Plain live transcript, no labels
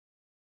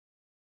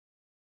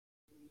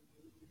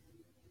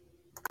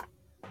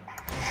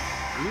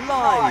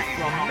Live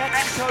from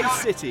Mexico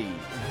City,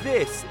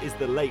 this is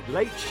The Late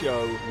Late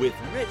Show with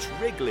Rich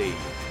Wrigley.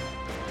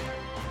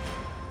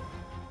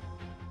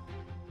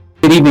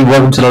 Good evening,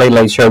 welcome to The Late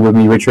Late Show with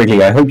me, Rich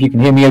Wrigley. I hope you can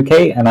hear me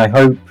okay, and I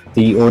hope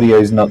the audio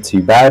is not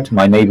too bad.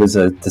 My neighbours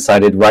have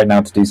decided right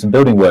now to do some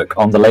building work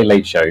on The Late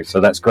Late Show,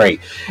 so that's great.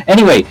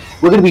 Anyway,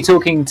 we're going to be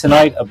talking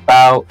tonight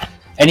about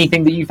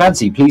anything that you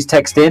fancy. Please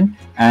text in,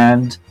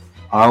 and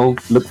I'll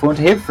look forward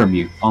to hearing from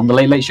you on The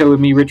Late Late Show with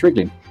me, Rich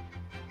Wrigley.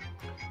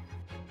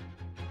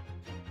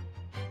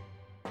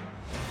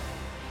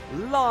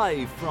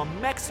 Live from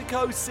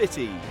Mexico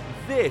City,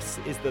 this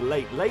is The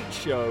Late Late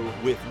Show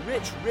with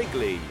Rich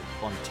Wrigley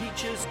on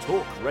Teachers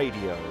Talk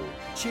Radio.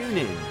 Tune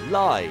in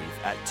live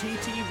at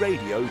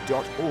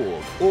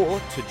ttradio.org, or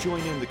to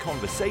join in the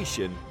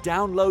conversation,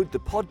 download the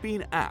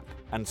Podbean app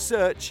and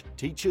search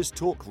Teachers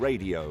Talk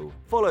Radio.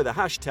 Follow the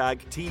hashtag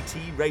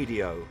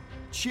TTRadio.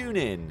 Tune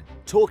in,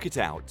 talk it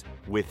out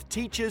with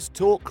Teachers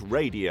Talk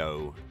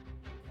Radio.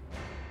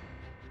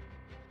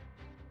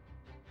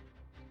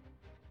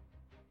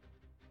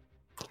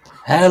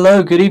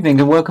 Hello, good evening,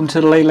 and welcome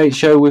to The Late Late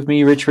Show with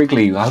me, Rich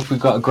Wrigley. I hope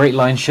we've got a great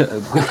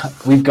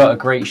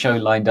show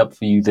lined up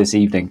for you this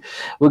evening.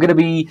 We're going to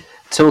be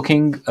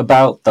talking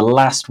about the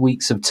last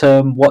weeks of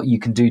term, what you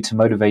can do to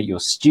motivate your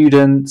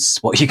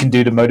students, what you can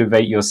do to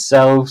motivate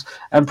yourselves,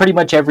 and pretty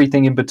much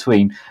everything in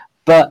between.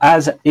 But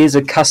as is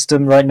a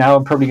custom right now,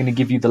 I'm probably going to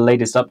give you the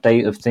latest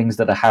update of things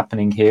that are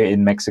happening here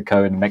in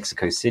Mexico and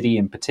Mexico City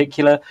in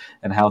particular,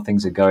 and how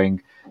things are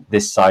going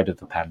this side of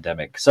the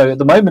pandemic. So at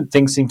the moment,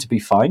 things seem to be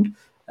fine.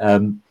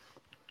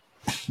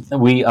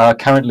 We are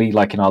currently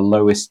in our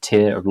lowest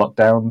tier of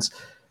lockdowns.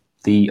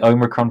 The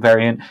Omicron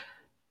variant.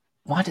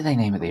 Why do they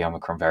name it the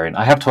Omicron variant?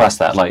 I have to ask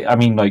that.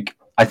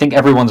 I think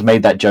everyone's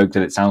made that joke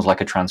that it sounds like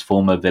a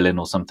Transformer villain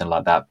or something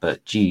like that.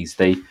 But geez,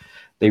 they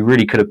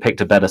really could have picked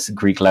a better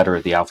Greek letter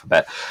of the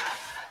alphabet.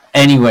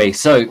 Anyway,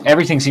 so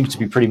everything seems to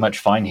be pretty much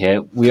fine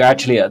here. We're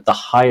actually at the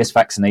highest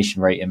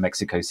vaccination rate in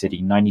Mexico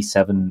City.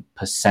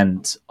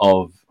 97%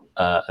 of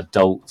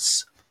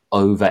adults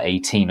over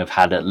 18 have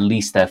had at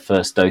least their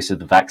first dose of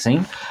the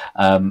vaccine.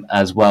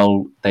 As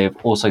well, they have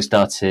also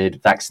started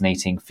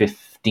vaccinating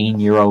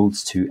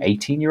 15-year-olds to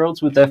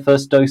 18-year-olds with their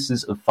first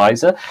doses of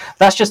Pfizer.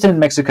 That's just in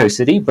Mexico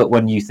City, but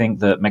when you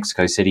think that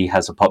Mexico City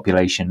has a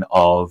population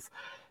of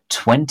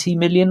 20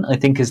 million, I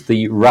think is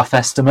the rough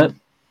estimate,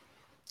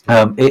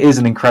 it is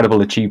an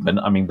incredible achievement.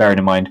 I mean, bearing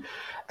in mind,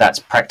 that's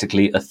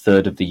practically a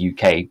third of the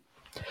UK.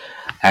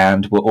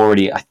 And we're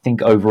already, I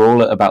think,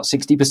 overall at about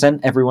 60%,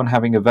 everyone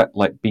having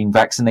being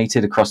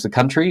vaccinated across the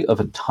country of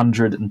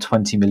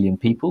 120 million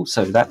people.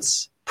 So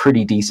that's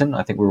pretty decent.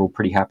 I think we're all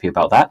pretty happy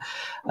about that.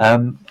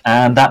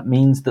 And that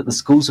means that the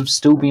schools have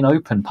still been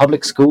open.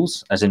 Public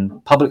schools, as in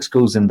public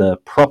schools in the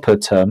proper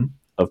term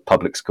of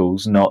public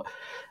schools, not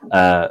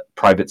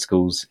private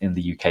schools in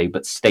the UK,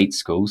 but state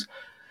schools,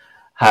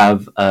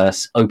 have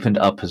opened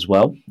up as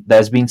well.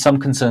 There's been some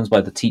concerns by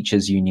the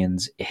teachers'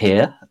 unions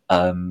here,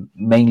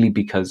 mainly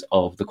because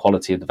of the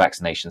quality of the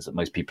vaccinations that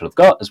most people have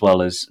got, as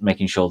well as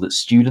making sure that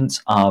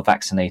students are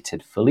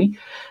vaccinated fully.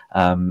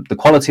 The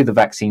quality of the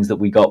vaccines that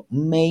we got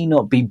may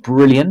not be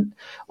brilliant.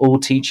 All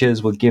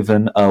teachers were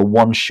given a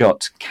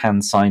one-shot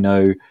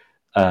CanSino,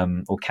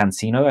 or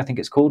CanSino, I think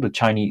it's called,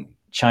 a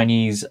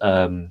Chinese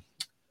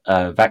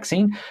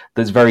vaccine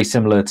that's very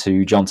similar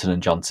to Johnson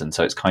 & Johnson.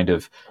 So it's kind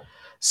of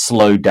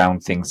slowed down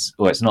things,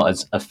 or it's not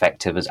as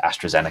effective as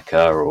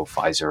AstraZeneca or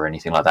Pfizer or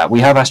anything like that. We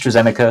have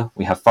AstraZeneca,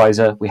 we have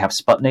Pfizer, we have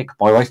Sputnik.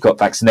 My wife got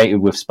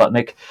vaccinated with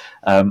Sputnik.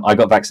 I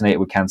got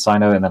vaccinated with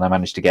CanSino, and then I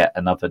managed to get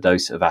another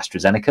dose of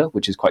AstraZeneca,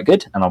 which is quite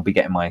good. And I'll be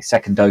getting my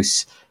second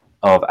dose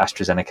of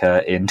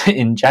AstraZeneca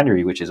in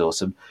January, which is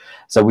awesome.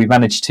 So we've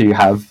managed to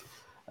have,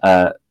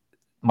 my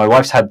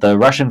wife's had the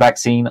Russian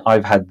vaccine,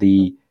 I've had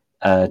the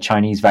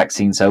Chinese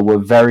vaccine, so we're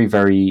very,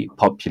 very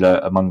popular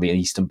among the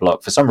Eastern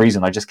Bloc. For some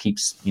reason, I just keep,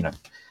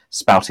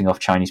 spouting off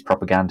Chinese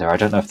propaganda. I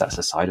don't know if that's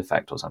a side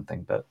effect or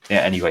something, but yeah,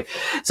 anyway.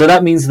 So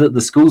that means that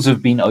the schools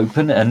have been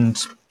open and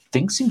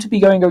things seem to be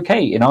going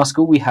okay. In our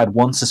school, we had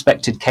one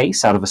suspected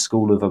case out of a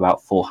school of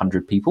about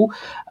 400 people.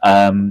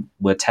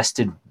 We're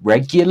tested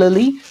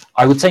regularly.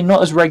 I would say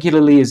not as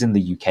regularly as in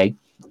the UK.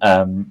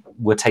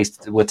 We're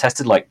tested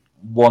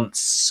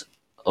once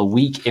a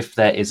week if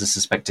there is a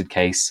suspected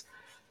case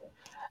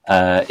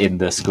in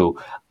the school.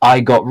 I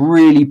got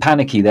really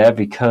panicky there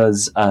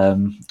because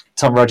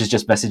Tom Rogers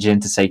just messaged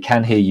in to say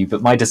can hear you,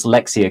 but my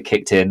dyslexia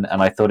kicked in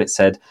and I thought it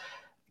said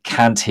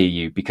can't hear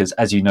you, because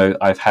as you know,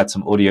 I've had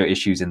some audio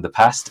issues in the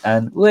past,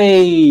 and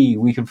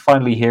we can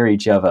finally hear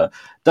each other.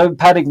 Don't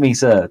panic me,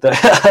 sir.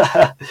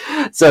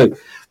 So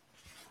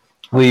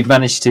we've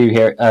managed to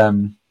hear,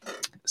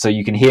 so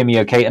you can hear me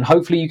okay, and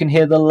hopefully you can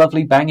hear the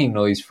lovely banging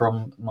noise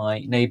from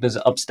my neighbours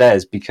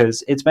upstairs,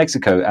 because it's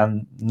Mexico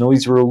and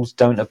noise rules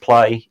don't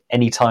apply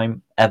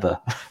anytime ever.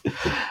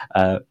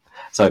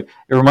 So it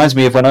reminds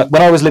me of when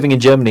I was living in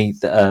Germany.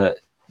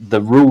 The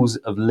rules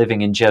of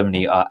living in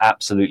Germany are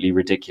absolutely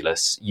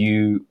ridiculous.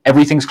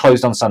 Everything's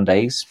closed on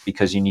Sundays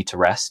because you need to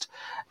rest,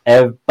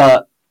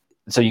 but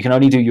So you can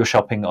only do your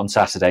shopping on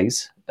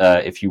Saturdays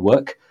if you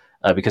work,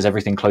 because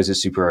everything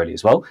closes super early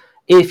as well.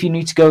 If you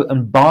need to go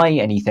and buy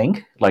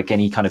anything, like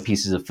any kind of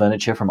pieces of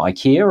furniture from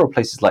IKEA or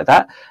places like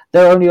that,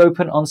 they're only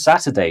open on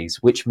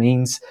Saturdays, which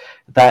means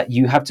that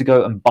you have to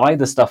go and buy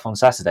the stuff on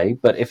Saturday.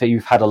 But if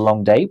you've had a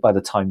long day, by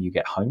the time you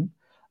get home,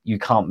 you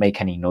can't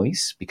make any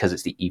noise because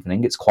it's the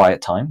evening, it's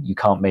quiet time. You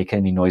can't make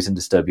any noise and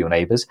disturb your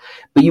neighbors.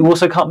 But you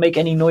also can't make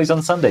any noise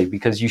on Sunday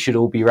because you should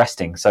all be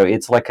resting. So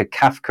it's like a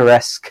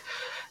Kafkaesque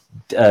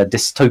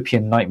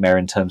dystopian nightmare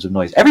in terms of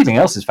noise. Everything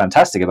else is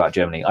fantastic about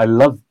Germany. I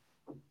love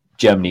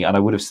Germany, and I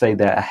would have stayed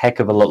there a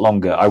heck of a lot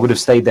longer. I would have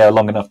stayed there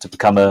long enough to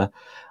become a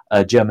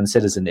German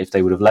citizen if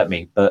they would have let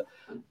me. But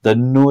the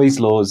noise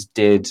laws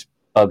did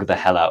bug the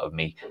hell out of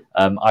me.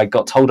 I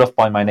got told off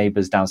by my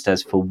neighbors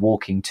downstairs for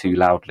walking too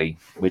loudly,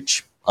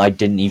 which I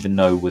didn't even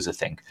know was a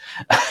thing.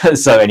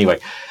 So anyway,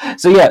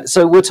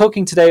 so we're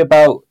talking today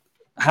about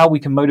how we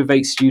can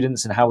motivate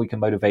students and how we can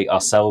motivate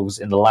ourselves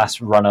in the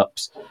last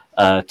run-ups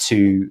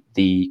to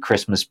the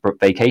Christmas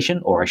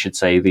vacation, or I should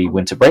say the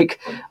winter break.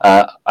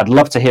 I'd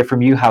love to hear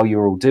from you how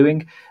you're all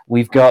doing.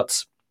 We've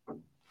got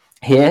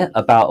here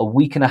about a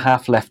week and a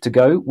half left to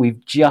go.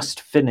 We've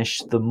just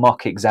finished the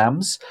mock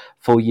exams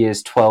for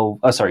years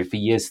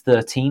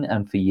 13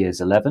 and for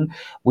years 11.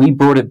 We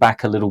brought it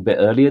back a little bit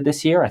earlier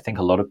this year. I think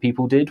a lot of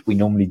people did. We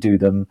normally do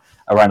them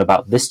around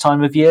about this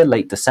time of year,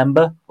 late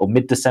December, or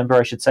mid-December,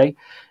 I should say,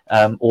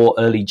 or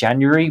early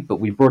January, but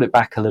we brought it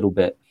back a little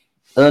bit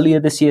earlier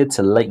this year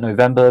to late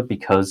November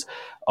because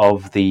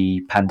of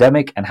the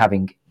pandemic and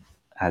having,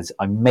 as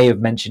I may have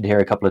mentioned here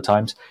a couple of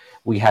times,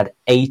 we had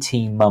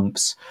 18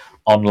 months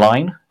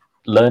online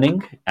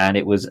learning, and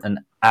it was an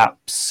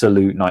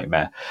absolute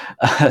nightmare.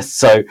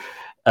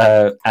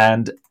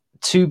 And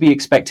to be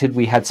expected,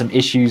 we had some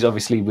issues,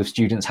 obviously, with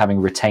students having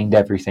retained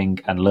everything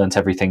and learnt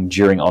everything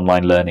during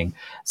online learning.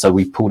 So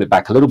we pulled it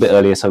back a little bit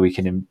earlier so we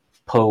can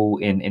pull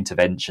in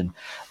intervention.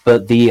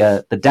 But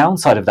the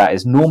downside of that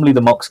is normally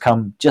the mocks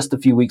come just a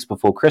few weeks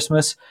before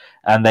Christmas,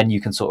 and then you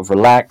can sort of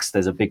relax.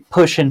 There's a big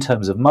push in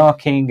terms of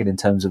marking and in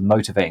terms of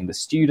motivating the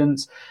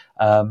students,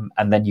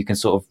 and then you can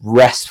sort of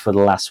rest for the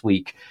last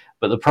week.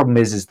 But the problem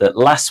is that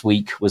last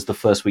week was the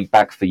first week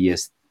back for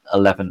years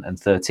 11 and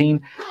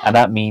 13, and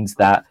that means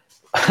that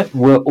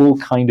we're all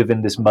kind of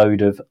in this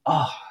mode of,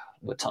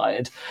 we're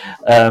tired.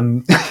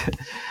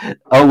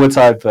 We're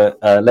tired, but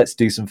let's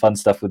do some fun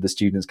stuff with the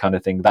students kind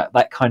of thing.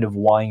 That kind of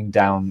wind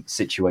down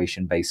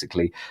situation,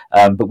 basically.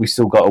 But we've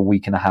still got a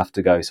week and a half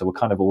to go, so we're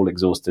kind of all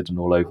exhausted and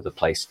all over the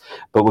place.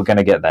 But we're going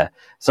to get there.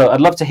 So I'd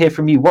love to hear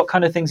from you. What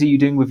kind of things are you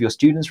doing with your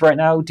students right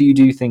now? Do you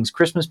do things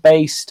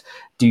Christmas-based?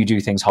 Do you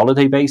do things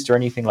holiday-based or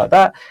anything like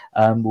that?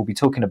 We'll be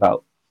talking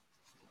about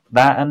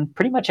that and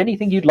pretty much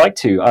anything you'd like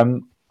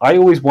to. I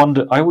always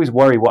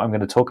worry what I'm going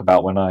to talk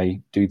about when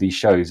I do these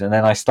shows, and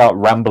then I start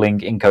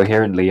rambling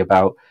incoherently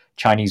about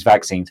Chinese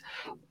vaccines,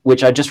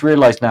 which I just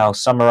realized now,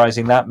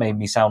 summarizing that made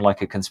me sound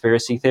like a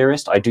conspiracy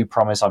theorist. I do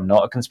promise I'm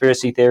not a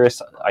conspiracy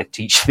theorist. I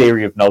teach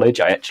theory of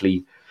knowledge. I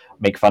actually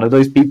make fun of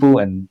those people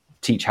and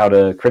teach how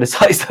to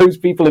criticize those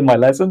people in my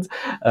lessons.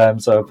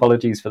 So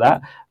apologies for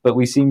that. But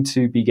we seem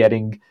to be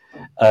getting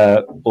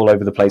all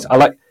over the place.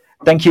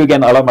 Thank you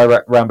again. I like my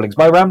ramblings.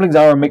 My ramblings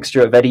are a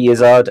mixture of Eddie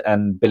Izzard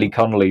and Billy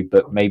Connolly,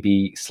 but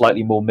maybe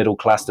slightly more middle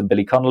class than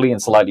Billy Connolly and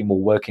slightly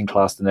more working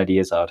class than Eddie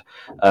Izzard.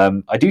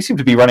 I do seem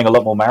to be running a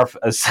lot more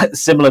a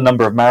similar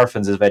number of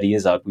marathons as Eddie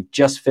Izzard. We've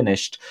just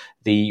finished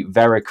the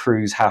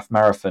Veracruz half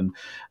marathon.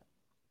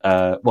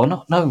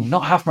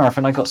 Not half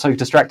marathon. I got so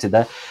distracted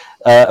there.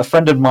 A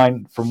friend of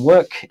mine from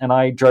work and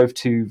I drove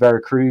to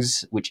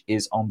Veracruz, which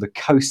is on the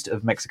coast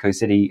of Mexico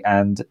City.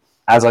 And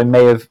as I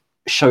may have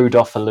showed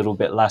off a little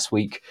bit last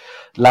week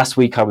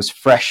I was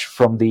fresh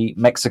from the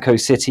Mexico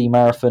City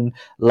marathon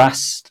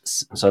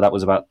so that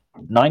was about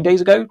 10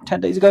 days ago.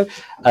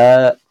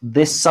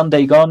 This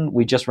Sunday gone,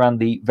 we just ran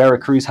the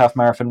Veracruz half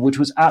marathon, which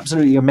was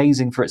absolutely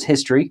amazing for its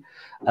history.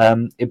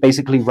 It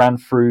basically ran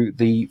through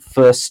the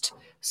first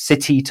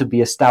city to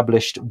be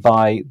established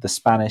by the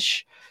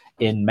Spanish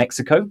in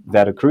Mexico.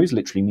 Veracruz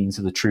literally means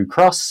the true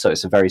cross, so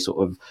it's a very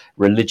sort of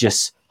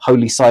religious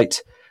holy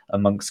site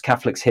amongst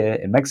Catholics here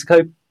in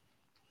Mexico.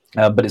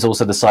 But it's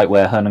also the site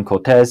where Hernan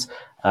Cortez,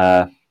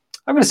 I'm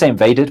going to say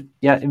invaded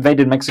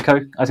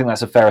Mexico. I think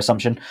that's a fair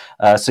assumption.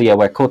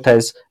 Where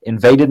Cortez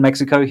invaded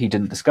Mexico, he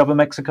didn't discover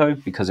Mexico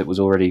because it was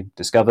already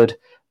discovered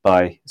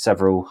by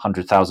several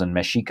 100,000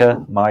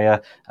 Mexica,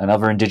 Maya, and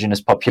other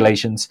indigenous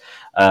populations.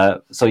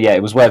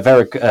 It was where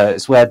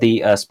it's where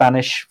the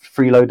Spanish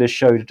freeloaders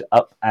showed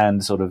up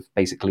and sort of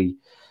basically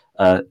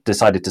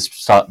decided to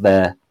start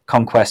their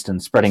conquest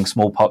and spreading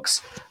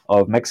smallpox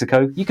of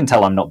Mexico. You can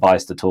tell I'm not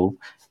biased at all.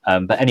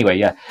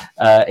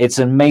 It's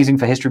amazing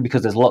for history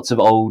because there's lots of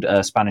old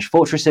Spanish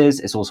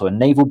fortresses. It's also a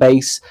naval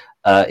base.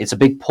 It's a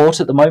big port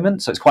at the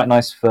moment, so it's quite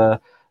nice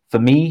for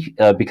me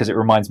because it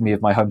reminds me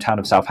of my hometown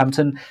of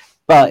Southampton.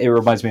 But it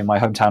reminds me of my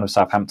hometown of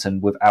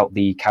Southampton without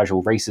the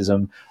casual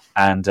racism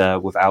and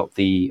without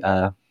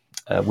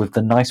with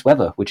the nice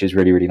weather, which is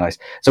really, really nice.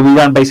 So we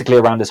ran basically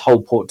around this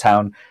whole port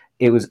town.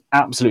 It was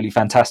absolutely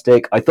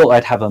fantastic. I thought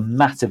I'd have a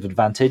massive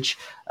advantage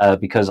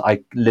because I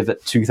live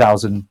at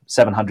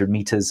 2,700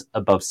 meters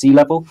above sea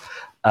level.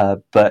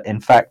 But in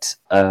fact,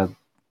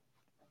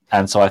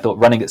 and so I thought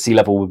running at sea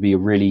level would be a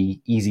really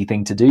easy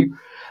thing to do.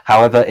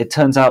 However, it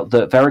turns out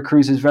that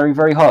Veracruz is very,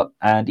 very hot.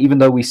 And even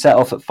though we set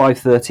off at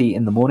 5:30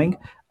 in the morning,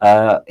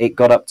 it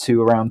got up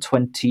to around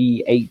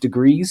 28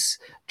 degrees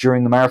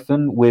during the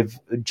marathon with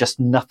just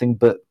nothing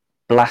but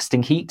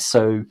blasting heat.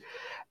 So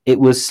it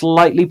was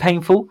slightly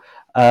painful.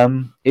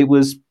 It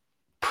was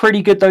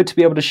pretty good, though, to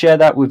be able to share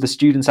that with the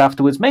students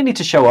afterwards, mainly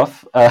to show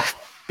off,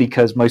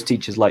 because most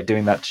teachers like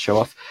doing that to show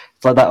off.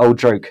 It's like that old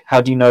joke. How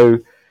do you know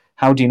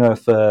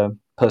if a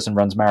person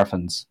runs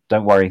marathons?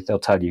 Don't worry, they'll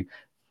tell you.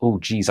 Oh,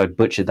 geez, I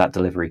butchered that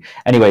delivery.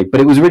 Anyway, but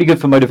it was really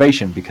good for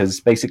motivation because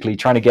basically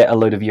trying to get a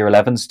load of year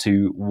 11s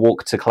to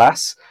walk to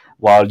class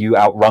while you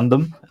outrun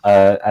them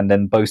and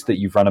then boast that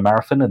you've run a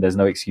marathon and there's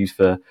no excuse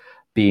for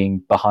being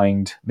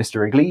behind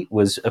Mr. Wrigley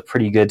was a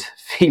pretty good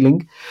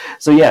feeling.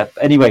 So yeah,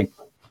 anyway,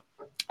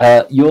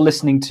 you're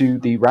listening to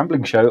the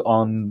Rambling Show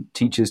on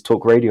Teachers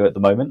Talk Radio at the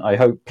moment. I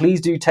hope,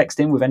 please do text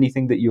in with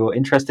anything that you're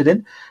interested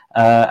in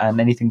and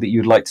anything that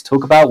you'd like to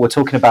talk about. We're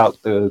talking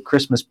about the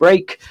Christmas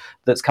break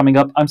that's coming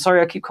up. I'm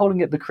sorry, I keep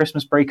calling it the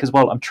Christmas break as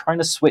well. I'm trying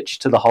to switch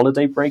to the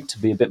holiday break to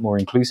be a bit more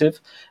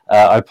inclusive.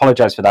 I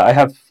apologize for that. I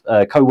have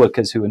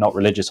co-workers who are not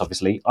religious,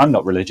 obviously. I'm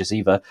not religious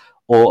either,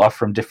 or are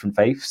from different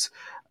faiths.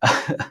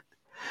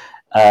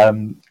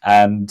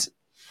 And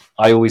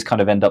I always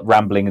kind of end up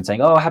rambling and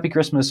saying, oh, happy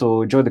Christmas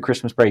or enjoy the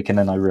Christmas break. And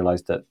then I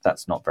realized that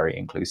that's not very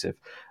inclusive.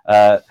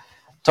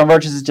 Tom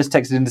Rogers has just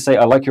texted in to say,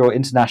 I like your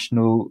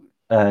international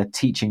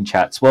teaching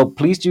chats. Well,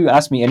 please do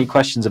ask me any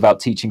questions about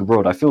teaching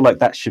abroad. I feel like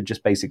that should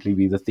just basically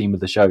be the theme of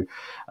the show.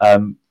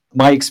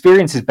 My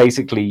experience is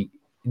basically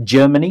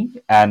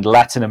Germany and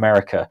Latin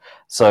America.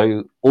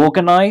 So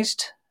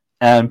organized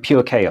and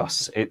pure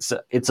chaos.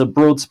 It's a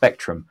broad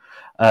spectrum.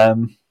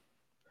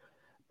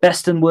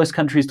 Best and worst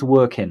countries to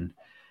work in.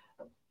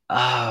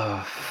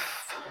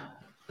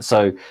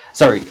 So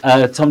sorry.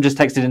 Tom just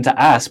texted in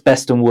to ask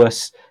best and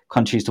worst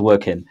countries to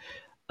work in.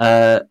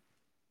 I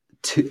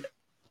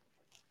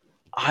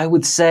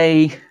would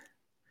say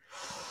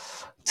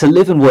to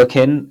live and work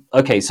in.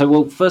 Okay, so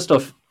well, first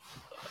off,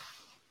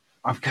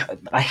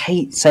 I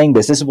hate saying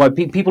this. This is why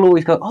people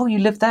always go, "Oh, you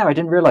live there." I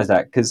didn't realize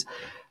that because.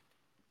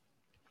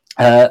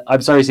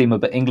 I'm sorry, Seema,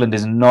 but England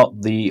is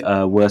not the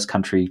worst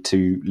country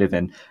to live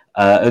in.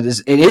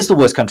 It is the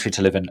worst country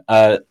to live in.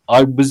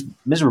 I was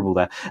miserable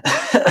there.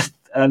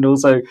 And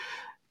also,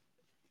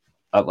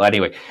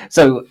 anyway,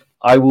 so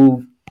I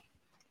will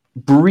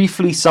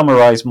briefly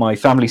summarize my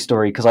family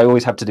story because I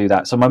always have to do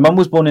that. So my mum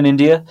was born in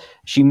India.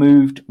 She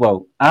moved,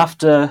 well,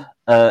 after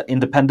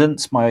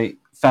independence, my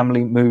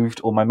family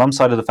moved, or my mum's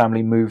side of the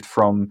family moved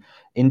from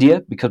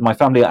India because my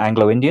family are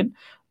Anglo-Indian.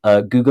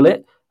 Google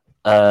it.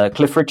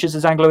 Cliff Richards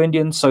is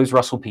Anglo-Indian, so is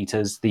Russell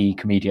Peters, the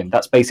comedian.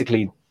 That's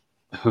basically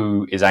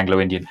who is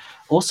Anglo-Indian.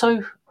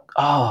 Also,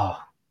 a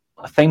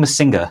famous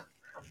singer.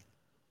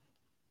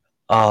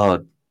 I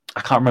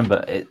can't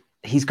remember.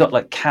 He's got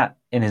like cat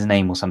in his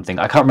name or something.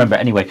 I can't remember.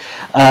 Anyway,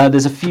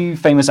 there's a few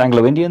famous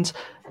Anglo-Indians,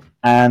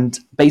 and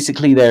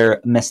basically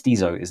they're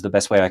mestizo is the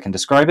best way I can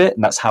describe it,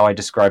 and that's how I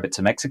describe it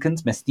to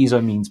Mexicans.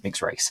 Mestizo means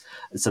mixed race.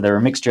 So they're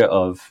a mixture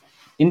of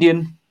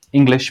Indian,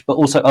 English, but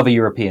also other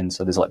Europeans.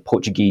 So there's like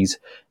Portuguese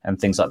and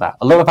things like that.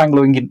 A lot of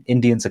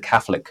Anglo-Indians are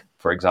Catholic,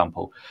 for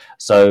example.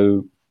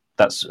 So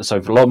a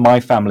lot of my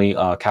family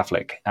are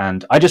Catholic.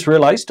 And I just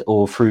realized,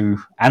 or through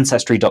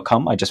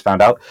Ancestry.com, I just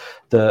found out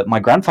that my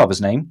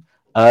grandfather's name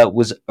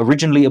was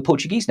originally a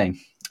Portuguese name.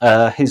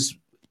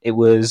 It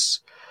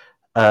was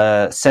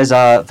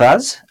Cesar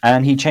Vaz,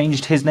 and he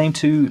changed his name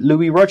to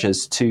Louis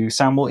Rogers to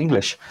sound more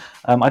English.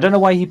 I don't know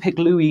why he picked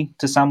Louis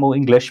to sound more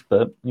English,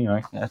 but, you know...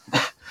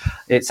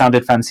 it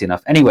sounded fancy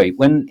enough. Anyway,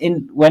 when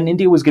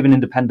India was given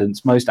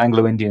independence, most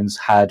Anglo-Indians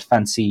had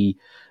fancy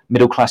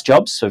middle-class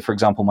jobs. So, for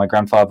example, my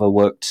grandfather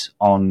worked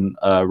on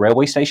a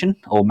railway station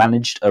or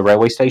managed a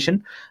railway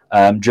station.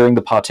 During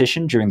the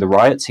partition, during the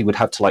riots, he would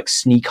have to like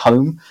sneak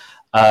home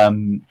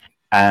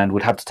and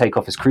would have to take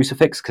off his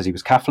crucifix because he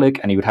was Catholic,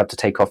 and he would have to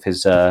take off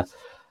his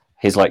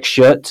like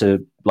shirt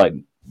to like.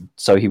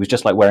 So he was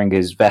just like wearing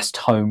his vest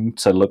home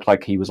to look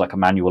like he was like a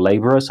manual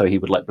laborer. So he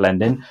would like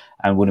blend in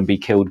and wouldn't be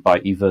killed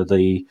by either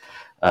the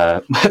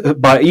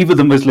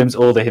Muslims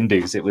or the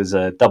Hindus. It was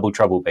double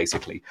trouble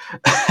basically.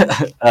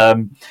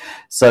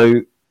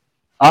 So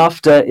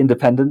after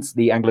independence,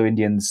 the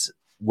Anglo-Indians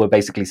were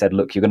basically said,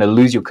 look, you're going to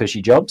lose your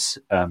cushy jobs,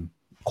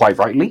 quite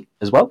rightly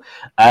as well,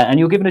 and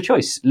you're given a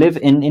choice: live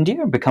in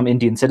India and become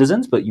Indian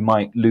citizens, but you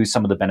might lose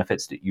some of the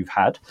benefits that you've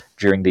had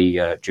during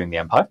the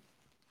empire.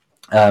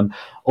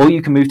 Or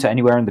you can move to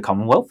anywhere in the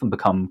Commonwealth and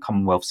become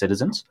Commonwealth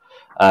citizens.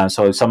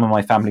 So some of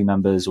my family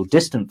members or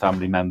distant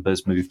family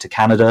members moved to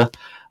Canada,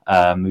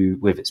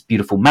 with its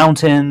beautiful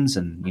mountains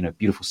and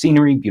beautiful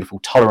scenery, beautiful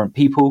tolerant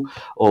people,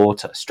 or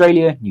to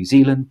Australia, New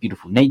Zealand,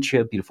 beautiful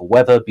nature, beautiful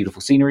weather,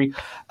 beautiful scenery.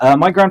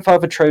 My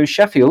grandfather chose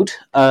Sheffield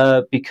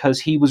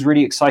because he was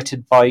really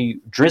excited by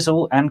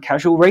drizzle and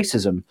casual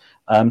racism.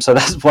 So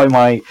that's why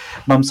my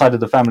mum's side of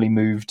the family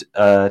moved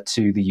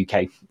to the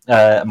UK.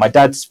 My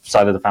dad's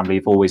side of the family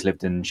have always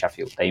lived in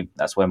Sheffield.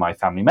 That's where my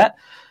family met.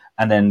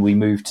 And then we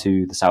moved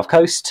to the South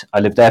Coast. I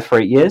lived there for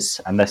 8 years,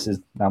 and this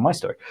is now my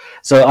story.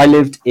 So I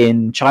lived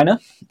in China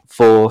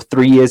for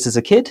 3 years as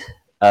a kid,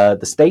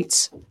 the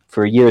States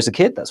for a year as a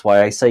kid. That's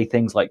why I say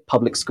things like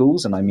public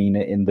schools, and I mean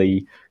it in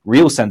the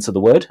real sense of the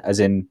word, as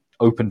in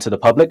open to the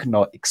public,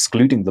 not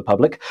excluding the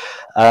public.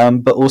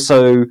 But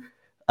also,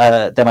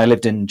 then I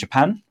lived in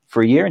Japan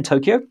for a year in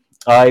Tokyo.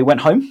 I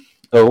went home.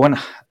 I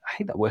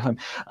hate that word, home.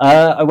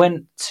 I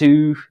went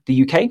to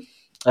the UK,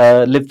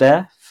 lived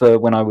there for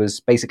when I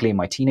was basically in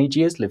my teenage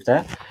years, lived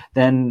there.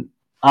 Then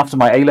after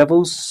my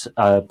A-levels,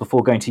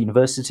 before going to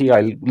university,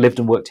 I lived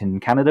and worked in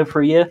Canada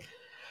for a year,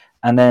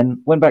 and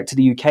then went back to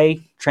the UK,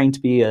 trained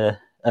to be a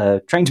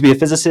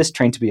physicist,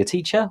 trained to be a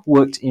teacher,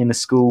 worked in a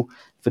school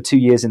for 2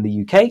 years in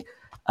the UK.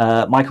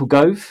 Michael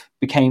Gove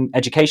became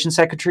education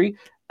secretary,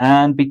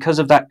 and because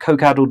of that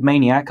coke-addled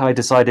maniac, I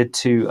decided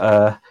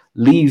to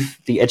leave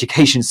the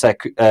education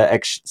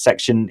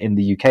section in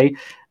the UK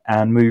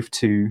and move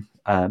to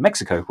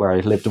Mexico, where I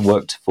lived and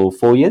worked for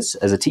 4 years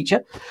as a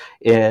teacher.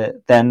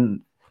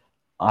 Then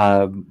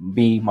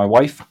me, my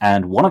wife,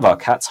 and one of our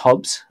cats,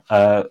 Hobbs,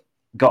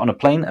 got on a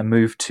plane and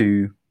moved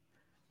to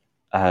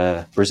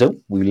Brazil.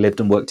 We lived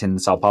and worked in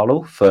Sao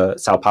Paulo,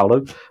 but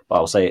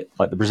I'll say it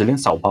like the Brazilian,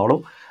 Sao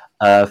Paulo,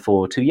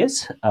 for 2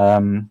 years.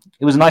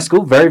 It was a nice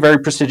school, very, very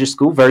prestigious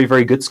school, very,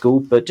 very good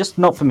school, but just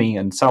not for me.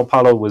 And Sao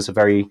Paulo was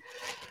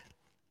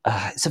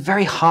it's a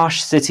very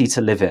harsh city to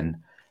live in.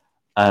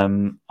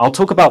 I'll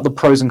talk about the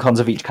pros and cons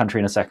of each country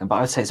in a second, but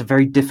I'd say it's a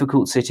very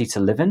difficult city to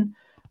live in,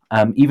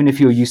 even if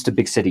you're used to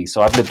big cities.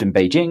 So I've lived in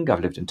Beijing,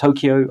 I've lived in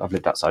Tokyo, I've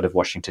lived outside of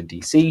Washington,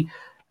 D.C.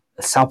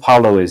 Sao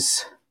Paulo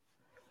is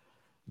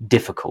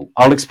difficult.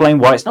 I'll explain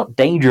why. It's not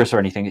dangerous or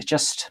anything, it's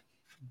just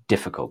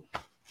difficult.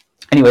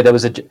 Anyway,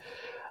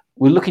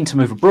 we're looking to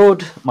move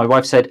abroad. My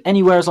wife said,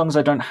 anywhere as long as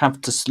I don't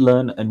have to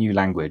learn a new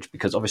language,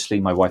 because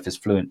obviously my wife is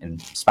fluent in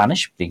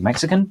Spanish, being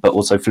Mexican, but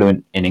also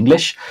fluent in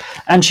English.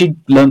 And she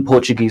learned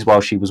Portuguese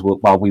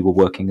while we were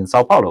working in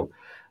Sao Paulo.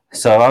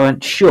 So I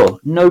went, sure,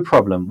 no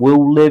problem.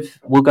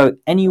 We'll go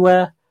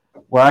anywhere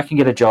where I can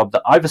get a job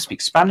that either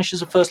speaks Spanish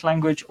as a first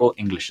language or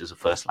English as a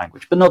first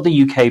language, but not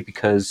the UK,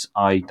 because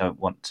I don't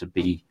want to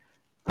be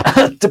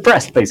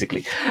depressed,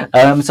 basically.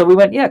 So we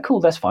went, yeah,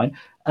 cool, that's fine.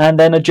 And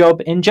then a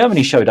job in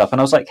Germany showed up, and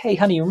I was like, hey,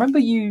 honey, remember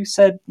you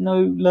said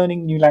no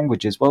learning new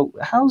languages? Well,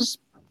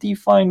 do you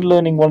find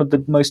learning one of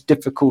the most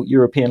difficult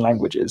European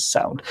languages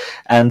sound?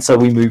 And so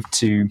we moved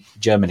to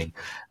Germany.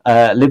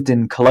 Lived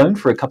in Cologne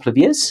for a couple of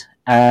years,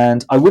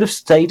 and I would have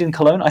stayed in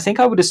Cologne. I think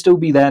I would have still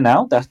be there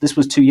now. This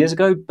was 2 years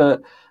ago,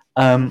 but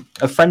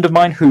a friend of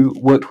mine who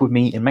worked with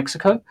me in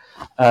Mexico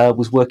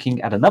was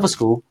working at another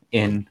school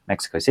in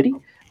Mexico City,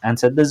 and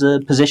said there's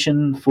a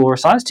position for a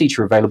science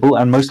teacher available,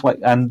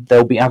 and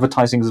they'll be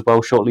advertising as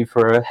well shortly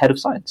for a head of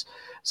science.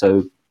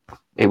 So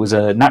it was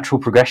a natural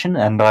progression,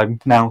 and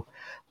I've now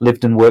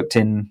lived and worked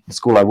in the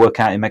school I work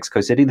at in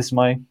Mexico City. This is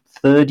my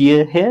 3rd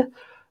year here,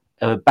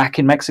 back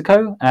in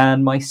Mexico,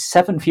 and my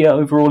 7th year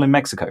overall in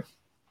Mexico.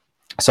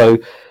 So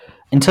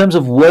in terms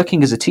of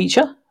working as a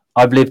teacher,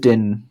 I've lived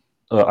in,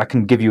 I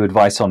can give you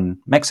advice on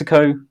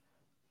Mexico,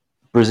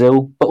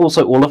 Brazil, but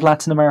also all of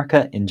Latin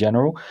America in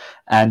general,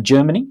 and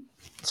Germany.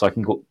 So I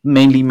can go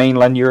mainly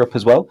mainland Europe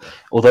as well.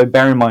 Although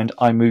bear in mind,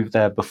 I moved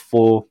there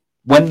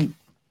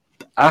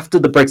after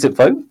the Brexit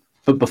vote,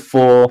 but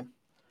before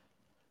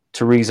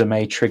Theresa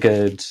May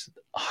triggered,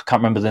 I can't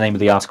remember the name of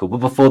the article, but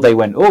before they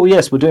went, oh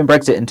yes, we're doing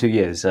Brexit in 2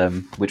 years,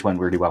 which went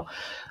really well.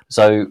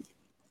 So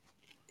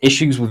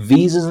issues with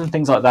visas and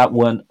things like that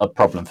weren't a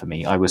problem for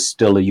me. I was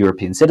still a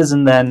European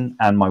citizen then,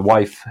 and my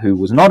wife, who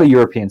was not a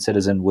European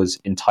citizen, was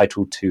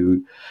entitled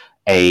to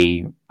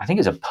I think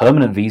it's a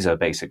permanent visa,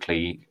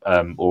 basically,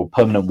 or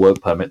permanent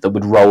work permit that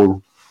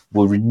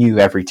will renew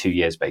every 2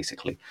 years,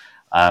 basically,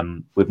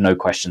 with no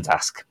questions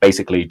asked.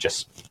 Basically,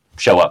 just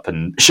show up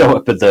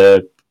at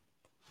the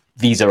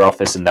visa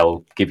office and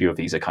they'll give you a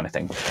visa, kind of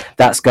thing.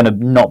 That's going to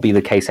not be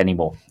the case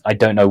anymore. I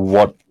don't know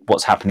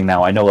what's happening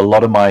now. I know a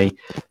lot of my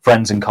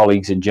friends and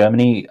colleagues in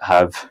Germany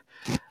have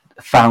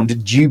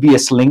found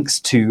dubious links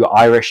to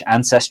Irish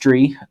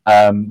ancestry.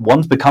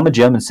 One's become a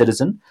German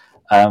citizen,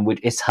 which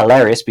is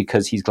hilarious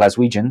because he's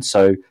Glaswegian,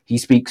 so he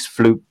speaks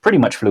pretty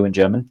much fluent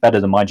German, better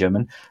than my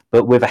German,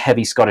 but with a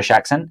heavy Scottish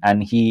accent,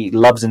 and he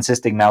loves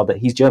insisting now that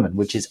he's German,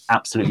 which is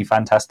absolutely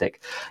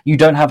fantastic. You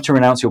don't have to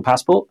renounce your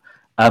passport.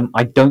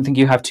 I don't think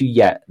you have to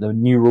yet. The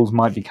new rules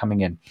might be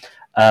coming in.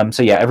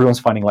 So yeah, everyone's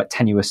finding like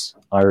tenuous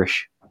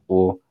Irish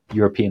or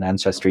European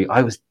ancestry.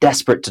 I was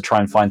desperate to try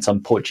and find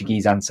some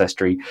Portuguese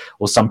ancestry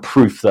or some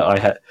proof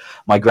that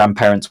my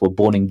grandparents were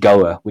born in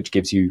Goa, which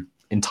gives you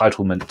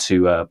entitlement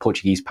to a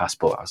Portuguese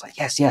passport. I was like,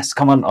 yes,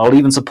 come on, I'll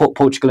even support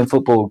Portugal in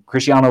football.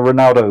 Cristiano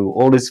Ronaldo,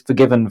 all is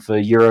forgiven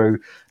for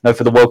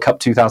for the World Cup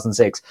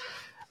 2006,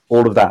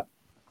 all of that.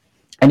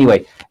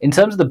 Anyway, in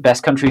terms of the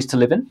best countries to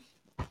live in,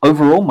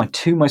 Overall, my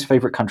two most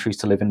favorite countries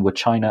to live in were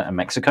China and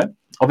Mexico.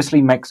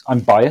 Obviously, I'm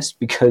biased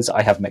because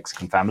I have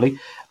Mexican family,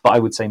 but I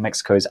would say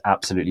Mexico is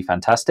absolutely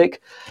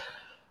fantastic.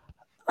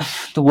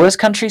 The worst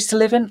countries to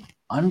live in,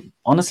 I'm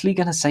honestly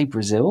going to say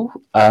Brazil.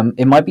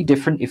 It might be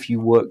different if you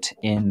worked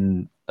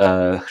in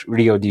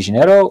Rio de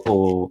Janeiro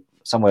or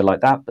somewhere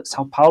like that, but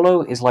Sao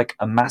Paulo is like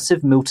a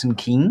massive Milton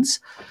Keynes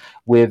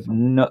with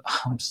no.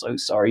 I'm so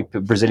sorry,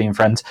 Brazilian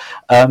friends.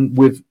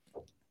 With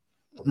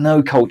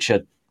no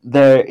culture.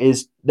 There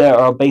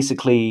are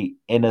basically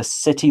in a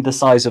city the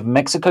size of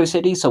Mexico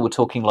City, so we're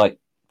talking like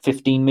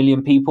 15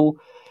 million people.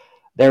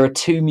 There are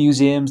two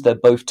museums. They're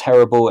both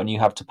terrible, and you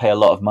have to pay a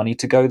lot of money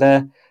to go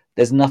there.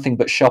 There's nothing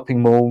but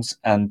shopping malls,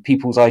 and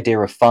people's idea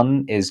of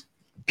fun is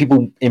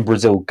people in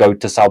Brazil go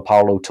to Sao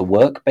Paulo to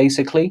work,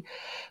 basically.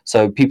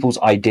 So people's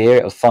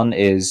idea of fun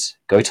is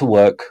go to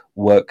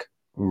work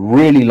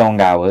really long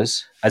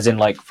hours, as in,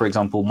 like, for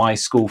example, my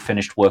school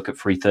finished work at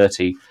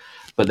 3:30,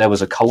 but there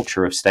was a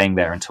culture of staying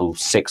there until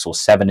 6 or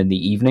 7 in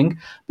the evening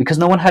because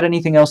no one had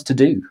anything else to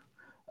do.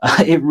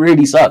 It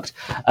really sucked.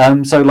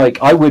 So,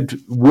 like, I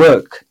would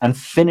work and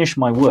finish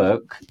my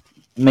work,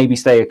 maybe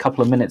stay a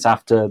couple of minutes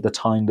after the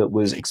time that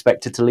was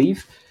expected to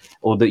leave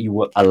or that you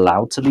were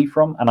allowed to leave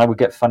from, and I would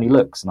get funny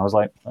looks. And I was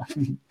like,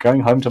 I'm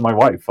going home to my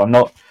wife. I'm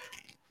not,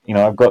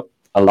 I've got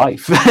a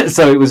life.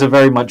 So it was a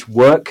very much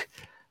work,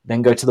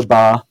 then go to the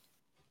bar,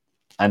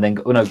 and then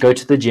go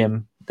to the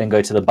gym, then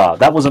go to the bar.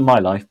 That wasn't my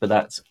life, but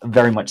that's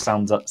very much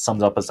sums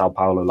up a Sao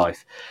Paulo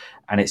life.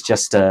 And it's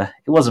just, it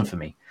wasn't for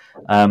me.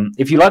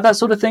 If you like that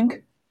sort of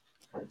thing,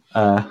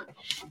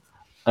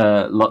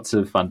 lots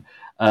of fun.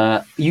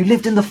 You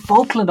lived in the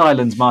Falkland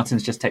Islands,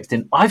 Martin's just texted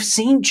in. I've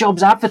seen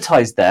jobs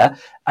advertised there,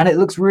 and it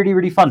looks really,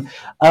 really fun.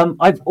 I'm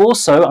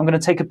going to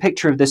take a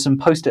picture of this and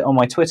post it on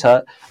my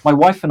Twitter. My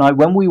wife and I,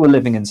 when we were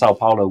living in Sao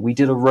Paulo, we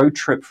did a road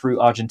trip through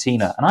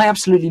Argentina, and I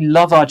absolutely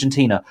love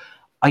Argentina.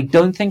 I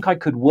don't think I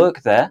could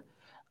work there,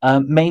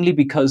 mainly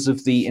because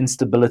of the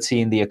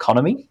instability in the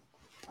economy.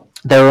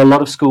 There are a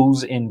lot of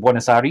schools in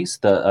Buenos Aires,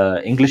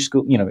 the English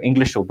school,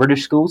 English or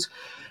British schools.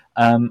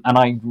 And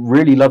I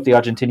really love the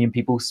Argentinian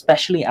people,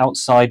 especially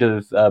outside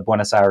of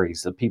Buenos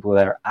Aires. The people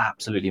there are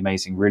absolutely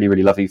amazing, really,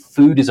 really lovely.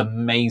 Food is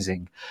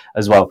amazing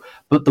as well.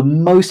 But the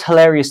most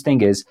hilarious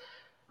thing is,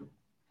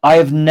 I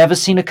have never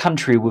seen a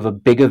country with a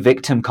bigger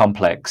victim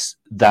complex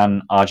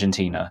than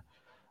Argentina.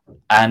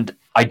 And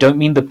I don't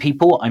mean the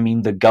people, I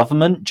mean the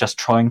government just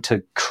trying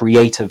to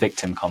create a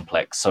victim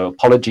complex. So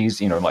apologies,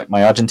 like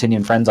my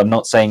Argentinian friends, I'm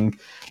not saying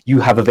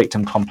you have a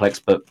victim complex,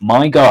 but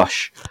my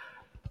gosh,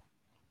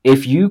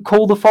 if you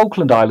call the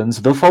Falkland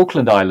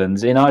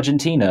Islands in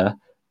Argentina,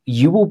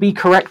 you will be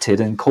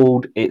corrected and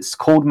it's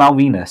called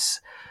Malvinas.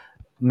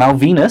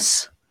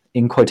 Malvinas,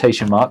 in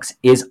quotation marks,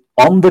 is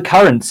on the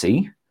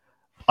currency.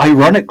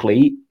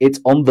 Ironically, it's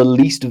on the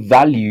least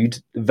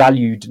valued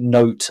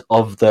note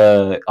of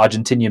the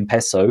Argentinian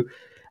peso.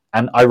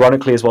 And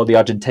ironically as well, the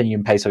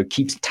Argentinian peso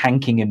keeps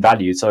tanking in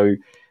value. So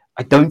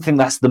I don't think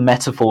that's the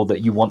metaphor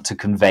that you want to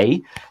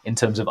convey in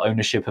terms of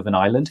ownership of an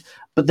island.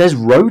 But there's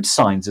road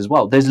signs as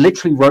well. There's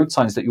literally road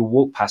signs that you'll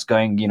walk past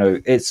going,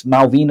 it's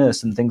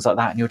Malvinas and things like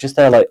that. And you're just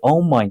there like,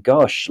 oh my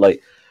gosh.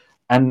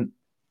 And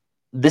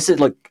this is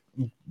like,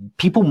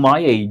 people my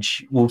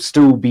age will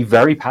still be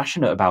very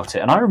passionate about it.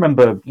 And I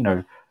remember,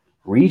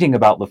 reading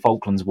about the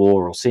Falklands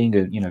War or seeing,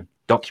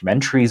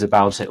 documentaries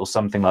about it or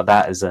something like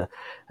that as a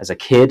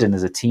kid and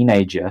as a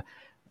teenager.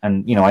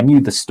 And, I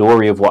knew the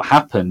story of what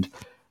happened,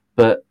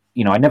 but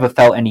I never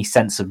felt any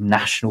sense of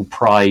national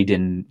pride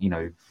in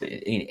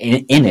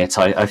it.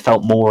 I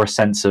felt more a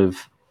sense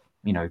of,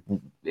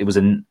 it was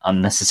an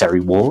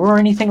unnecessary war or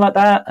anything like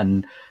that.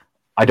 And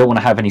I don't want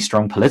to have any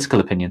strong political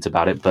opinions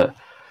about it, but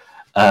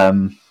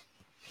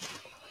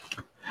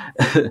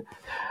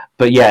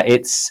but yeah,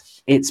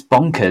 it's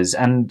bonkers.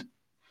 And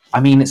I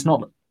mean, it's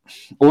not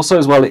also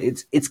as well,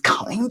 it's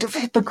kind of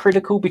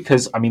hypocritical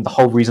because the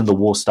whole reason the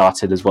war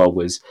started as well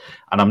was,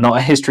 and I'm not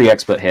a history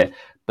expert here,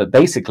 but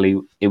basically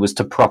it was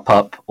to prop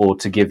up or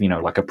to give,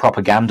 like a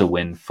propaganda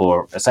win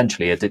for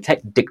essentially a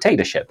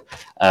dictatorship.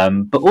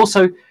 But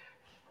also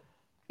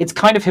it's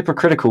kind of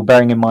hypocritical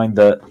bearing in mind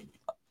that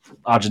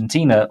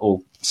Argentina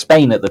or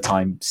Spain at the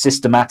time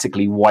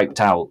systematically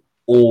wiped out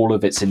all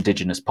of its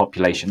indigenous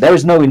population. There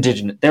is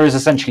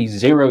essentially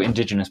zero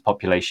indigenous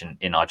population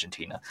in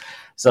Argentina.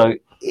 So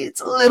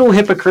it's a little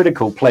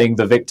hypocritical playing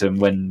the victim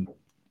when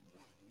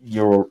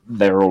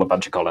they're all a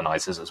bunch of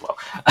colonizers as well.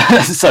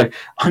 So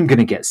I'm going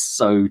to get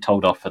so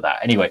told off for that.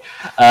 Anyway,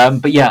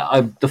 but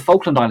yeah, the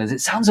Falkland Islands, it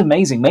sounds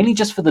amazing, mainly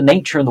just for the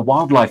nature and the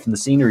wildlife and the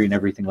scenery and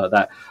everything like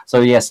that. So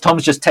yes,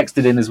 Tom's just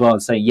texted in as well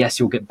and saying, yes,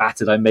 you'll get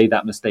battered. I made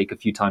that mistake a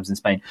few times in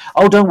Spain.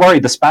 Oh, don't worry.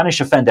 The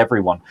Spanish offend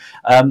everyone.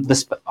 I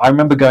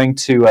remember going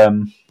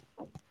to,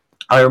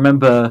 I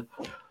remember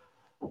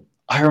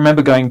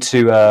going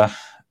to,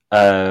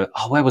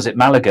 where was it?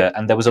 Malaga.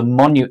 And there was a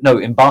monument. No,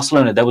 in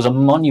Barcelona, there was a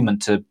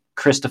monument to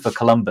Christopher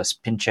Columbus,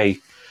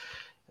 Pinche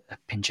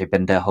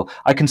Pendejo.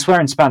 I can swear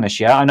in Spanish,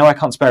 yeah? I know I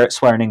can't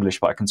swear in English,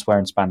 but I can swear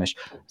in Spanish.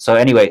 So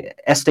anyway,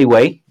 este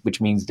way,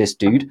 which means this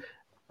dude,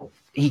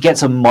 he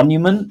gets a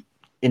monument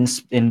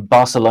in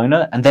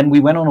Barcelona, and then we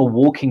went on a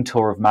walking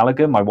tour of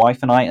Malaga. My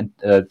wife and I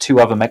and two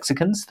other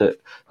Mexicans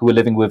who were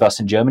living with us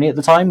in Germany at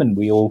the time, and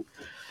we all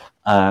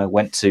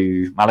went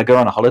to Malaga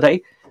on a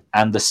holiday.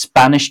 And the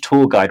Spanish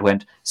tour guide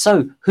went,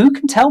 "So, who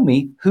can tell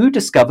me who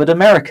discovered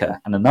America?"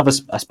 And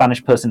a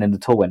Spanish person in the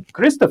tour went,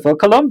 "Christopher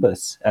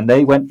Columbus." And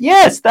they went,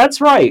 "Yes,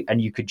 that's right."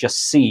 And you could just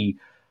see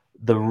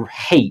the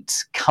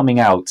hate coming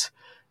out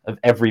of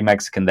every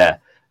Mexican there.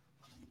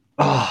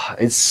 Oh,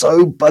 it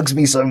so bugs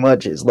me so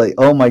much. It's like,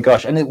 oh my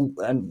gosh. And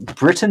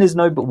Britain is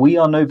but we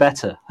are no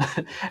better.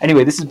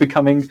 Anyway, this is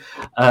becoming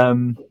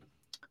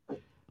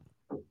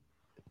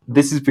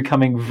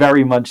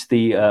very much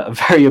the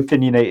very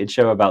opinionated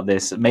show about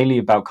this, mainly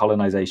about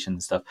colonization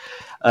and stuff.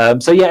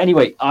 So yeah,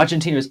 anyway,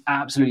 Argentina is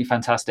absolutely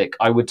fantastic.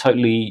 I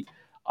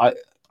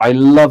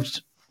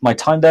loved my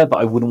time there, but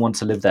I wouldn't want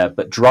to live there.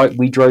 But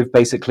we drove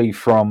basically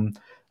from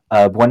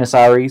Buenos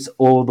Aires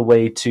all the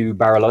way to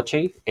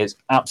Bariloche. It's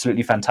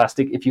absolutely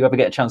fantastic. If you ever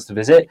get a chance to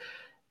visit,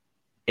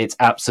 it's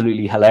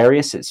absolutely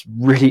hilarious. It's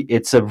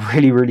a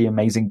really, really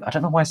amazing. I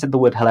don't know why I said the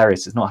word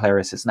hilarious. It's not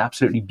hilarious. It's an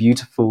absolutely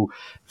beautiful,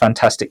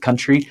 fantastic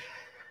country.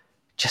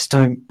 Just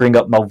don't bring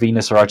up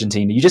Malvinas or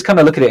Argentina. You just kind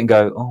of look at it and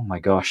go, oh my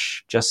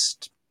gosh,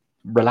 just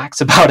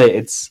relax about it.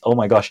 It's, oh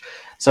my gosh.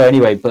 So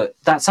anyway, but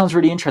that sounds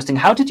really interesting.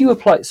 How did you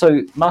apply?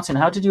 So Martin,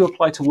 how did you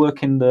apply to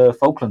work in the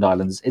Falkland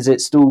Islands? Is it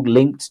still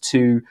linked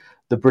to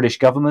the British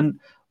government,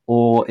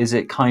 or is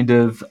it kind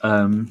of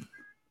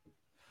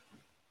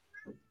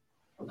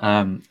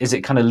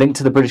linked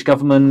to the British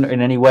government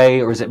in any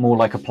way, or is it more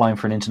like applying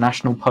for an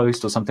international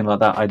post or something like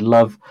that? I'd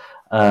love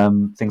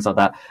things like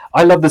that.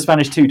 I love the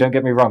Spanish too. Don't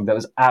get me wrong. That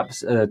was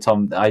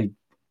Tom.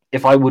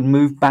 If I would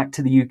move back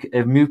to the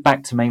UK, move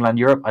back to mainland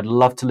Europe, I'd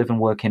love to live and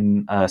work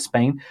in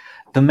Spain.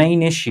 The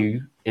main issue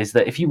is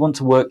that if you want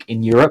to work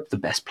in Europe, the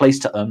best place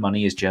to earn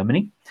money is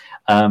Germany,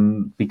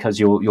 because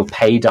you're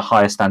paid a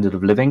higher standard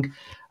of living.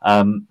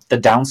 The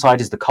downside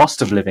is the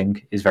cost of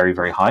living is very,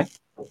 very high.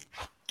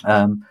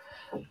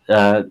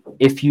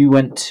 If you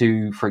went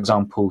to, for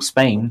example,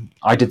 Spain,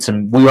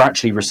 we were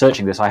actually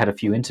researching this. I had a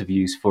few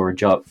interviews for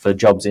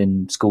jobs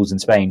in schools in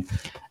Spain,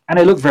 and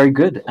it looked very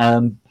good.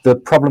 The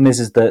problem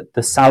is that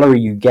the salary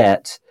you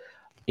get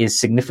is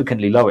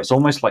significantly lower. It's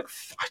almost like,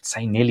 I'd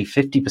say, nearly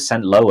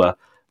 50% lower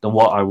than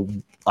what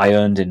I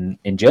earned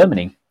in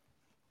Germany.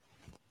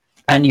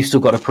 And you've still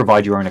got to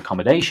provide your own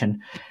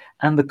accommodation.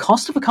 And the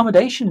cost of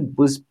accommodation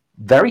was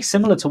very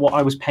similar to what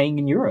I was paying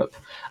in Europe.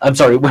 I'm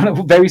sorry,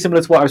 very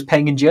similar to what I was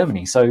paying in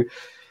Germany. So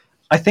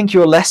I think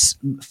you're less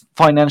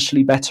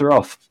financially better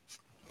off.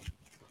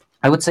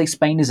 I would say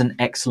Spain is an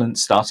excellent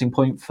starting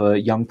point for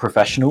young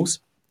professionals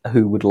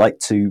who would like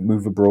to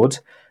move abroad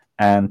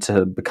and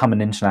to become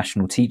an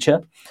international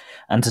teacher,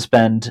 and to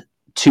spend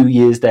 2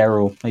 years there,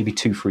 or maybe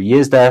 2-3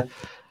 years there,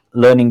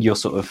 learning your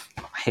I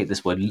hate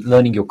this word,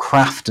 learning your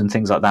craft and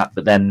things like that,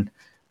 but then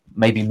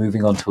maybe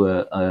moving on to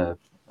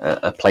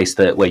a place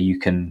where you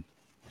can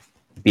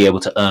be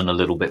able to earn a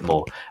little bit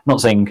more. I'm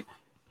not saying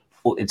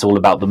it's all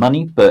about the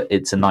money, but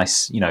it's a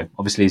nice,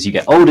 obviously as you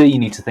get older, you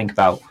need to think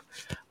about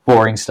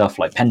boring stuff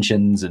like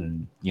pensions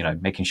and,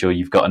 making sure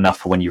you've got enough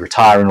for when you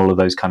retire and all of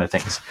those kind of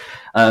things.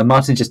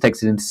 Martin just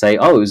texted in to say,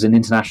 it was an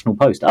international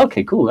post.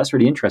 Okay, cool. That's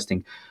really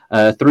interesting.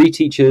 3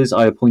 teachers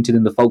I appointed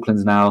in the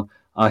Falklands now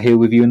are here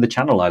with you in the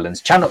Channel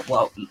Islands.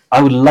 Well,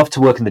 I would love to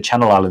work in the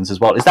Channel Islands as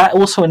well. Is that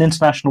also an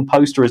international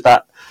post, or is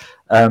that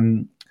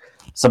in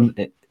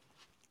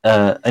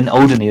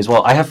Alderney as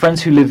well? I have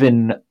friends who live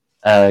in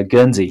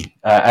Guernsey.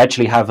 I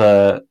actually have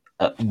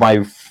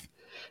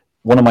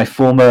one of my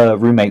former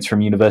roommates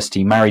from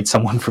university married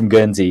someone from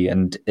Guernsey,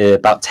 and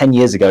about 10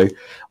 years ago,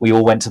 we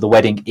all went to the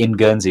wedding in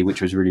Guernsey,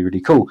 which was really,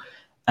 really cool.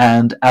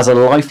 And as a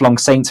lifelong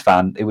Saints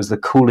fan, it was the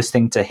coolest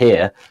thing to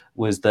hear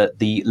was that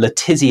the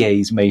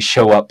Letiziers may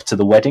show up to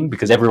the wedding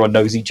because everyone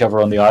knows each other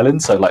on the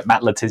island. So like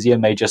Matt Letizier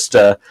may just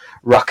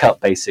rock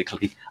up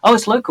basically. Oh,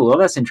 it's local. Oh,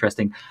 that's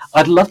interesting.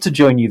 I'd love to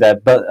join you there,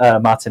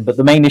 but Martin, but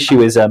the main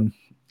issue is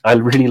I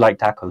really like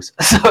tacos.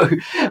 So,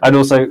 and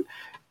also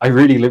I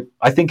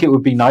think it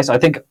would be nice. I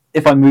think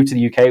if I moved to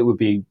the UK, it would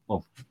be,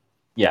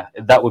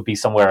 that would be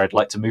somewhere I'd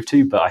like to move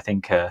to. But I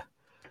think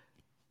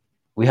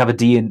we have a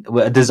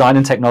design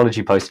and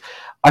technology post.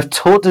 I've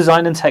taught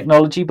design and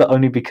technology, but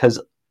only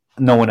because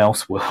no one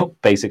else will,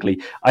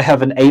 basically. I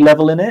have an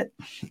A-level in it.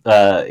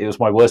 It was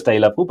my worst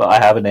A-level, but I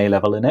have an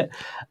A-level in it.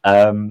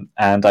 And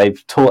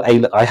I've taught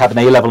I have an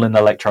A-level in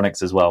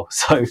electronics as well.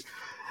 So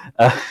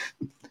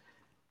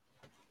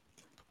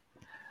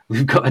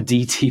we've got a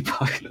DT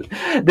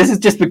pilot. This has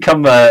just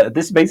become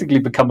basically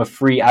become a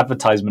free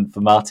advertisement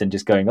for Martin,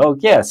 just going, oh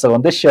yeah, so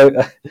on this show,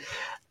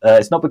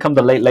 it's not become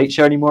the Late Late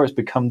Show anymore. It's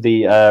become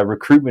the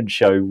recruitment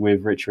show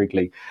with Rich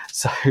Wrigley.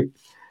 So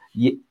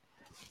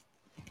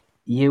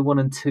year 1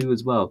 and 2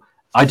 as well.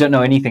 I don't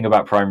know anything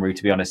about primary,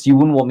 to be honest. You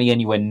wouldn't want me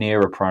anywhere near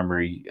a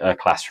primary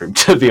classroom,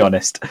 to be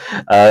honest.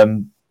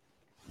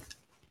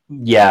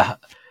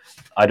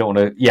 I don't want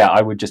to. Yeah,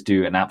 I would just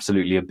do an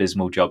absolutely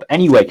abysmal job.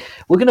 Anyway,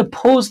 we're going to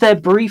pause there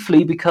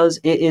briefly because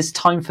it is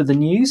time for the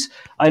news.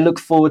 I look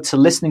forward to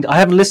listening. I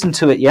haven't listened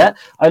to it yet.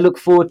 I look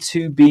forward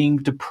to being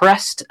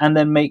depressed and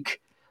then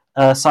make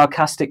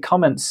sarcastic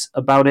comments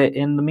about it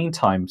in the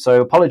meantime.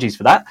 So apologies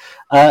for that.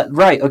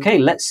 Right, okay,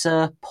 let's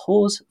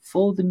pause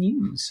for the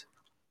news.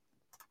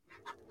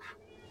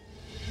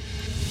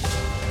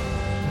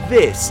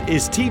 This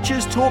is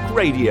Teachers Talk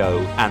Radio,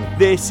 and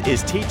this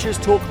is Teachers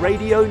Talk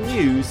Radio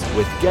News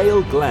with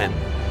Gail Glenn.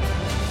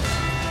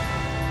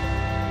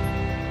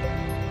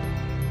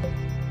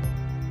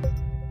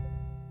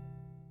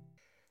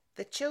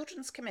 The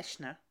Children's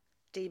Commissioner,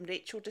 Dame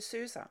Rachel de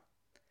Souza,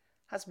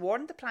 has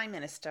warned the Prime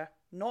Minister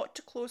not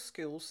to close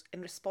schools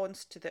in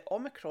response to the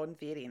Omicron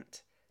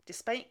variant,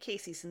 despite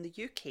cases in the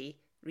UK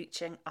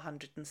reaching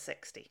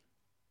 160.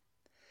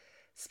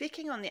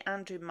 Speaking on the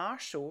Andrew Marr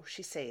show,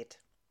 she said,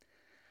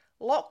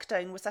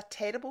 "Lockdown was a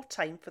terrible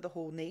time for the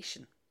whole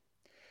nation.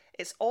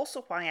 It's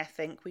also why I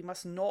think we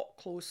must not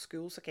close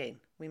schools again.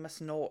 We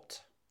must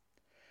not.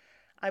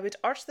 I would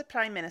urge the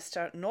Prime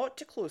Minister not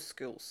to close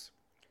schools.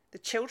 The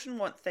children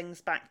want things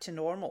back to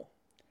normal.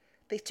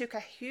 They took a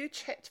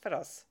huge hit for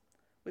us.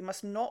 We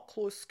must not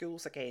close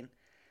schools again,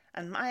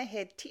 and my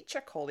head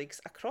teacher colleagues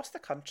across the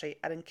country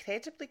are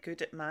incredibly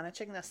good at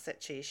managing this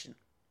situation.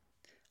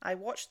 I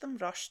watched them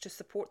rush to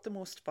support the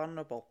most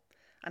vulnerable,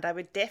 and I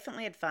would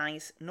definitely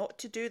advise not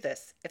to do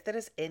this if there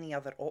is any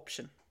other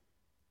option."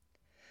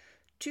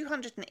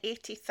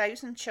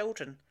 280,000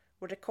 children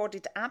were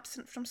recorded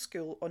absent from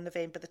school on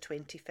November the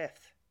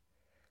 25th,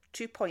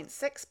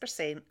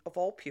 2.6% of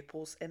all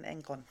pupils in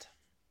England.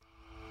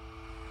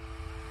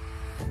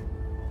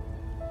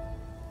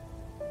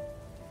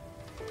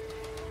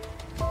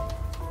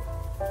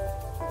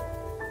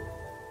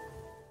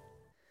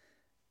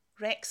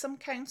 Wrexham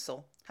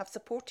Council have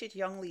supported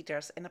young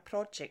leaders in a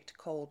project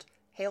called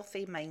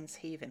Healthy Minds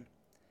Haven,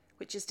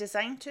 which is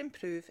designed to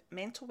improve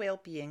mental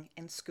well-being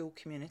in school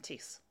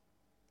communities.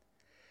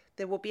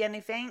 There will be an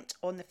event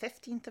on the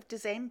 15th of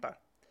December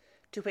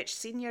to which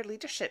senior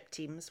leadership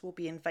teams will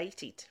be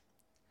invited,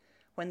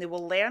 when they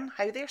will learn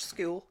how their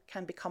school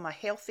can become a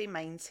Healthy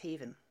Minds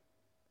Haven.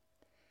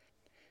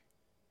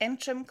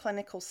 Interim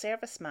Clinical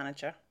Service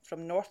Manager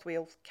from North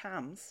Wales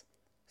CAMHS,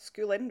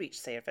 School InReach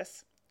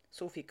Service,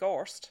 Sophie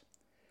Gorst,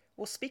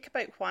 will speak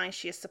about why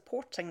she is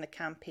supporting the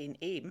campaign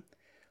AIM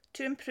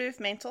to improve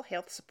mental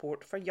health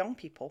support for young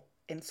people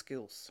in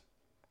schools.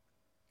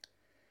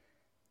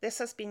 This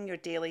has been your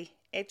daily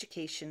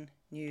education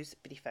news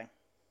briefing.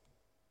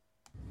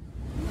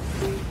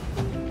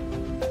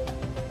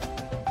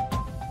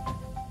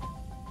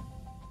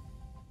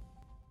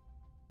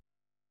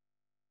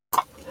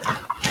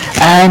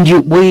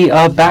 And we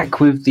are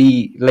back with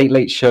the Late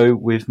Late Show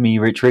with me,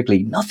 Rich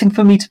Wrigley. Nothing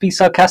for me to be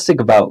sarcastic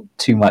about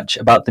too much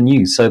about the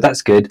news, so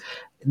that's good.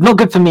 Not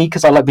good for me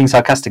because I like being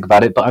sarcastic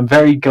about it, but I'm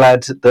very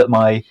glad that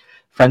my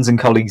friends and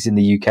colleagues in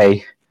the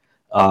UK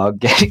are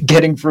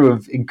getting through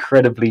an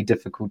incredibly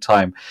difficult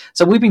time.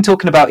 So we've been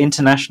talking about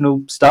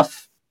international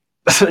stuff,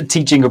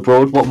 teaching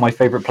abroad, what my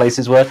favourite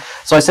places were.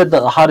 So I said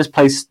that the hardest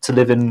place to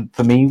live in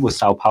for me was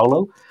Sao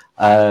Paulo.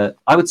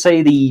 I would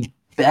say the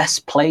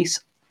best place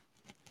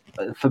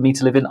for me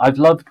to live in, I've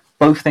loved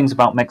both things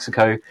about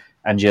Mexico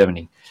and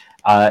Germany.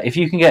 If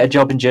you can get a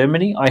job in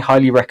Germany, I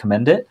highly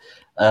recommend it.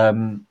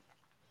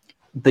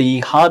 The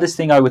hardest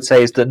thing I would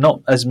say is that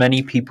not as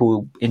many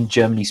people in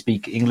Germany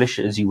speak English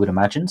as you would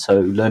imagine,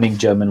 so learning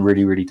German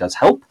really, really does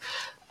help.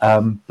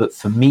 But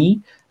for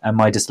me and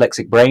my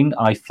dyslexic brain,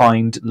 I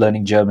find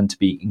learning German to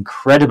be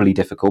incredibly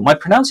difficult. My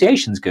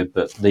pronunciation's good,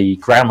 but the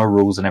grammar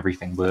rules and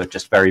everything were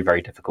just very,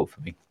 very difficult for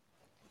me.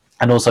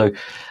 And also,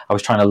 I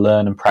was trying to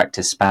learn and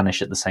practice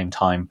Spanish at the same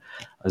time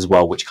as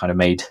well, which kind of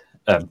made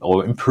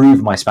or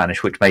improved my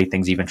Spanish, which made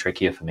things even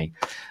trickier for me.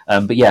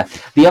 But yeah,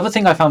 the other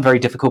thing I found very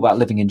difficult about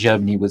living in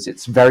Germany was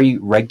it's very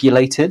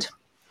regulated,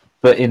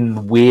 but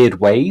in weird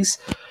ways.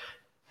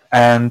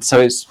 And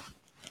so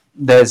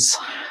there's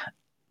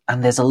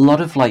a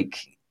lot of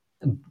like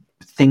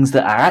things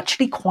that are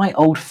actually quite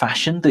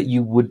old-fashioned that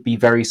you would be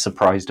very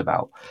surprised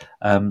about.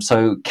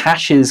 So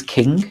cash is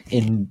king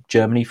in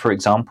Germany, for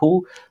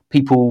example.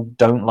 People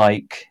don't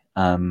like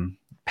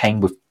paying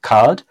with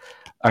card.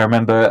 I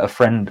remember a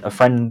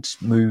friend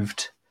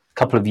moved a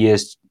couple of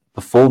years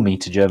before me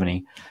to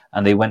Germany,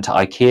 and they went to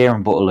IKEA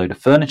and bought a load of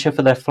furniture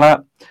for their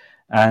flat,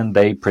 and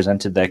they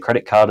presented their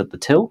credit card at the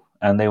till,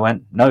 and they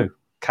went, no,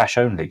 cash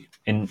only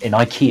in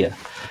IKEA.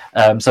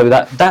 So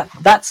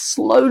that's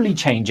slowly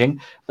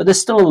changing, but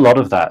there's still a lot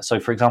of that. So,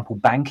 for example,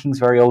 banking's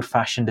very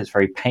old-fashioned. It's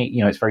very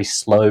it's very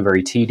slow,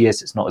 very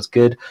tedious. It's not as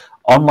good.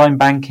 Online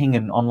banking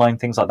and online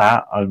things like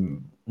that are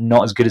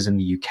not as good as in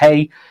the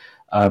UK.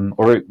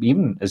 Or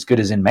even as good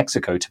as in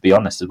Mexico, to be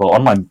honest, as well.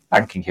 Online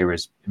banking here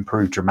has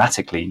improved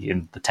dramatically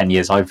in the 10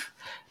 years I've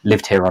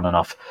lived here on and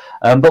off.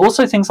 But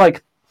also things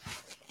like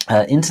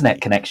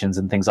internet connections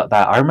and things like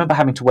that. I remember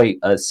having to wait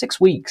 6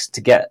 weeks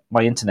to get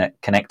my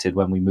internet connected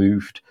when we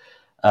moved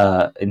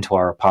into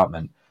our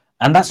apartment.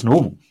 And that's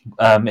normal.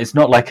 It's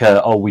not like,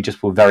 we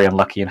just were very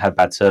unlucky and had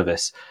bad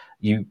service.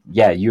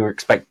 you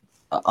expect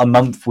a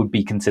month would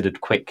be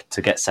considered quick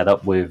to get set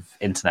up with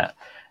internet.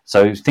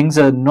 So things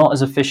are not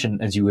as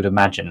efficient as you would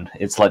imagine.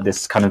 It's like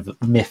this kind of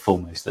myth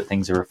almost that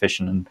things are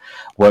efficient and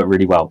work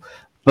really well.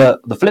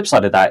 But the flip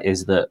side of that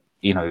is that,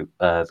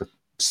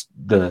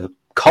 the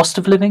cost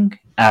of living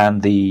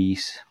and the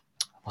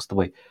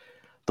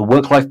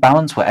work-life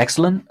balance were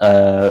excellent.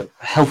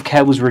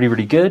 Healthcare was really,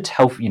 really good.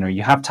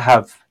 You have to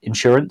have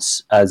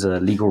insurance as a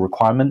legal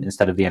requirement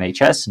instead of the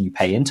NHS, and you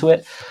pay into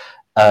it.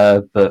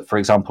 But for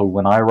example,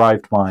 when I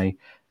arrived, my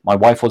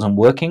wife wasn't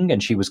working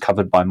and she was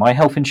covered by my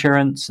health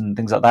insurance and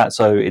things like that.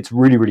 So it's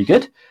really, really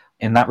good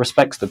in that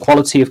respect. The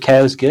quality of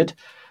care is good.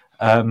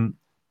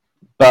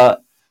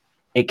 But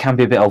it can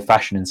be a bit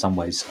old-fashioned in some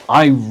ways.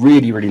 I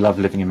really, really love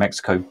living in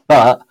Mexico,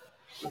 but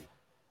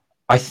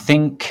I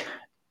think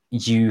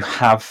you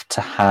have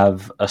to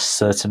have a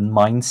certain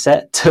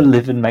mindset to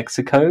live in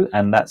Mexico,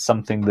 and that's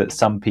something that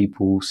some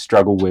people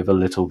struggle with a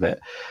little bit.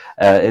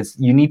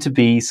 You need to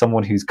be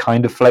someone who's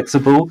kind of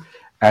flexible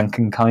and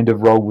can kind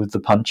of roll with the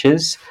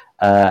punches.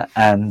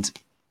 And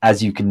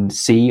as you can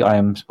see,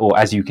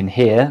 as you can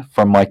hear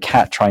from my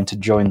cat trying to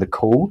join the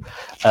call,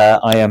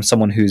 I am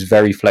someone who's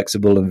very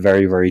flexible and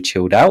very, very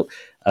chilled out.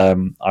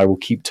 I will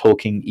keep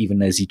talking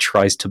even as he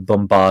tries to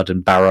bombard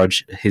and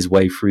barrage his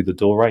way through the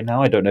door right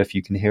now. I don't know if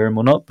you can hear him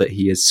or not, but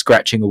he is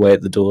scratching away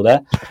at the door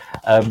there.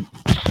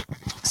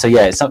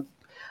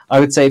 I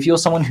would say if you're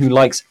someone who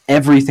likes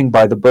everything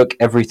by the book,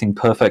 everything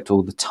perfect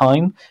all the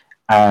time,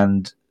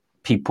 and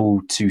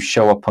people to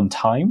show up on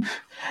time,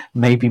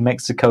 maybe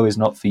Mexico is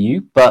not for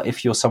you. But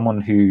if you're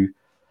someone who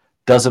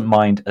doesn't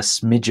mind a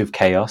smidge of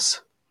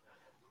chaos,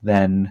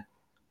 then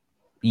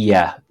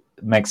yeah,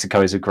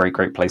 Mexico is a great,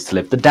 great place to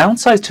live. The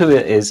downside to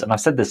it is, and I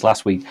said this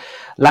last week,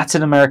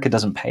 Latin America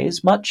doesn't pay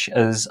as much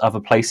as other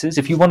places.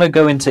 If you want to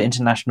go into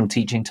international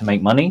teaching to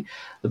make money,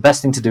 the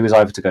best thing to do is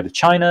either to go to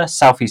China,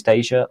 Southeast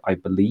Asia, I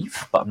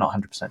believe, but I'm not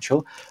 100%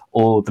 sure,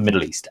 or the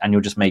Middle East, and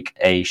you'll just make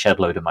a shed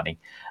load of money.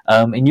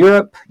 In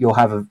Europe,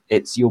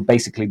 you'll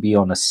basically be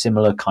on a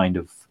similar kind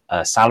of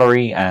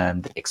salary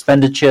and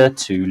expenditure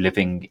to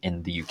living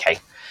in the UK.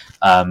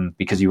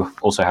 Because you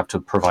also have to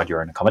provide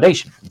your own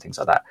accommodation and things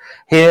like that.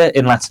 Here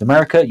in Latin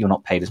America, you're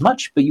not paid as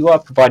much, but you are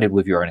provided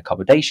with your own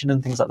accommodation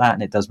and things like that,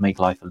 and it does make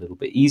life a little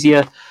bit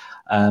easier.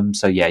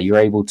 You're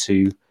able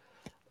to,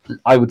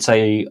 I would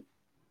say,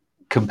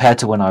 compared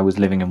to when I was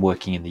living and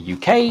working in the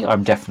UK,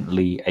 I'm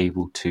definitely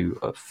able to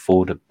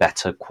afford a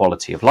better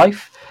quality of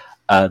life.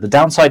 The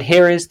downside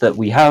here is that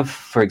we have,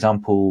 for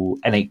example,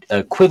 an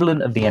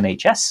equivalent of the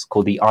NHS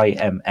called the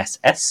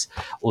IMSS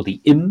or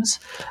the IMSS,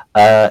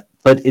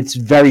 but it's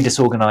very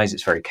disorganized,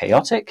 it's very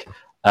chaotic.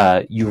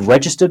 You're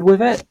registered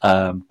with it,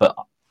 but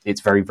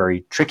it's very,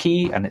 very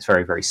tricky and it's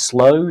very, very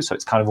slow. So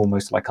it's kind of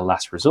almost like a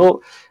last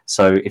resort.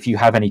 So if you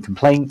have any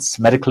complaints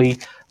medically,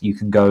 you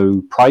can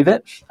go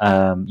private.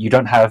 You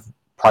don't have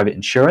private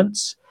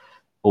insurance,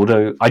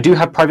 although I do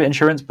have private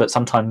insurance, but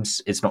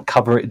sometimes it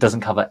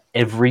doesn't cover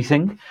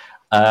everything.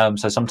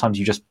 So sometimes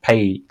you just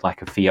pay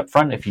like a fee up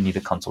front if you need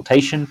a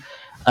consultation.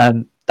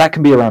 That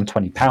can be around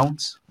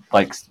 £20.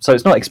 So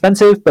it's not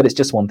expensive, but it's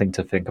just one thing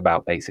to think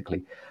about,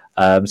 basically.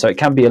 So it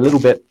can be a little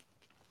bit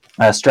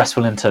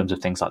stressful in terms of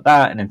things like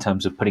that, and in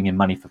terms of putting in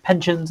money for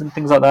pensions and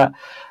things like that.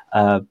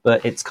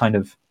 But it's kind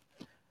of,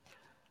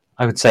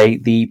 I would say,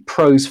 the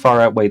pros far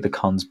outweigh the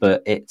cons.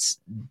 But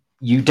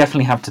you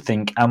definitely have to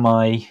think: am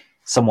I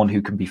someone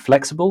who can be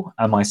flexible?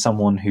 Am I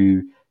someone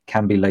who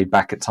can be laid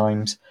back at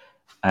times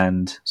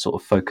and sort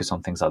of focus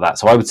on things like that?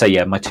 So I would say,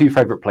 yeah, my two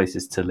favorite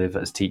places to live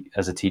as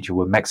a teacher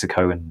were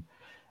Mexico and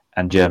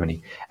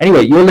Germany.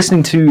 Anyway, you're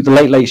listening to The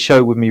Late Late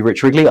Show with me,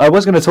 Rich Wrigley. I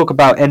was going to talk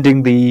about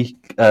ending the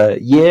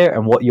year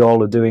and what you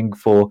all are doing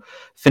for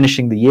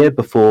finishing the year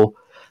before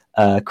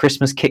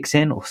Christmas kicks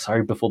in,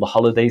 before the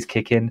holidays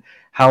kick in.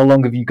 How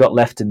long have you got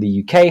left in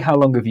the UK? How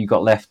long have you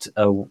got left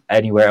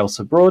anywhere else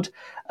abroad?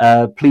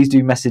 Please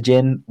do message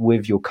in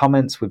with your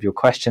comments, with your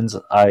questions.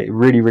 It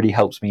really, really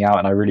helps me out,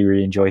 and I really,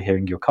 really enjoy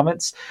hearing your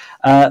comments.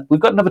 We've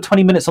got another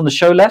 20 minutes on the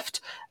show left,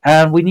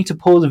 and we need to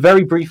pause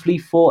very briefly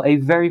for a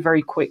very,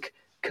 very quick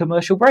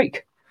commercial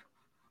break.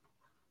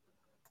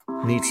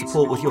 Need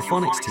support with your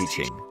phonics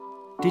teaching?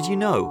 Did you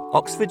know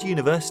Oxford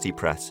University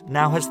Press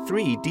now has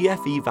 3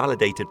 DFE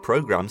validated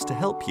programs to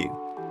help you?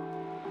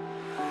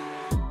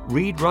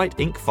 Read Write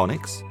Inc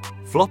Phonics,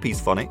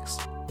 Floppy's Phonics,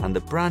 and the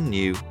brand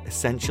new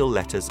Essential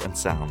Letters and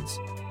Sounds.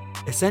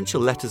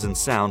 Essential Letters and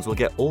Sounds will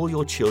get all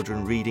your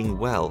children reading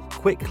well,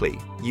 quickly,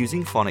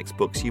 using phonics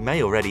books you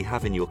may already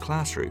have in your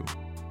classroom.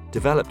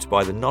 Developed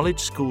by the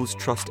Knowledge Schools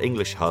Trust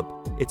English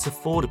Hub, it's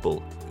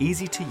affordable,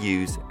 easy to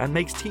use, and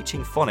makes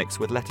teaching phonics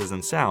with letters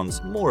and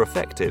sounds more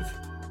effective.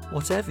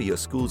 Whatever your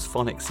school's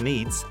phonics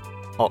needs,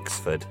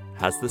 Oxford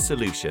has the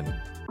solution.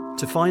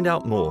 To find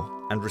out more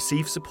and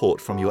receive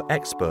support from your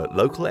expert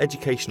local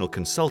educational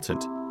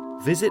consultant,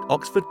 visit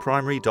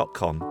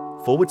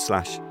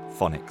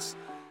oxfordprimary.com/phonics.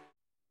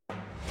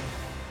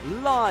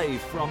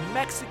 Live from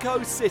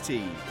Mexico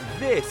City,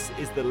 this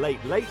is The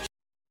Late Late Show.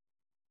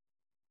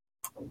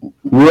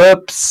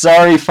 Whoops,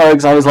 sorry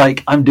folks, I was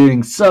like, I'm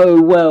doing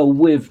so well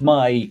with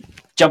my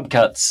jump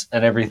cuts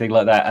and everything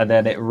like that, and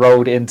then it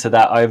rolled into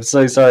that. I'm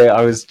so sorry,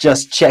 I was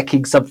just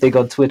checking something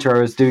on Twitter,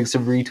 I was doing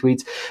some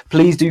retweets.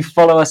 Please do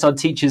follow us on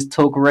Teachers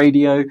Talk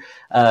Radio,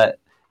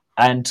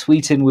 and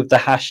tweet in with the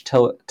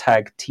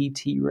hashtag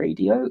TT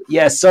Radio.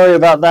 Yeah, sorry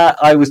about that,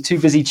 I was too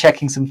busy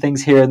checking some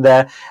things here and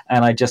there,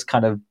 and I just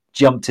kind of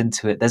jumped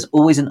into it. There's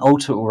always an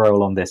alter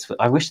roll on this.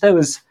 I wish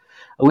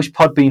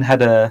Podbean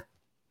had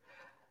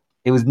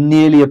it was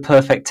nearly a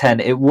perfect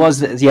 10. It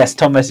was, yes,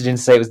 Tom messaged in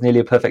to say it was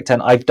nearly a perfect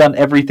 10. I've done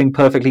everything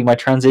perfectly. My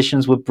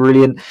transitions were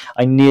brilliant.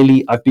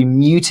 I've been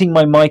muting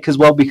my mic as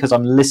well because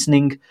I'm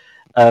listening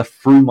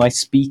through my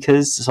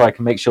speakers so I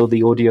can make sure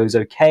the audio is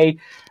okay.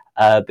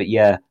 But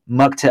yeah,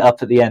 mucked it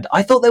up at the end.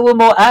 I thought there were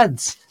more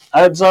ads.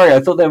 I'm sorry, I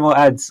thought there were more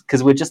ads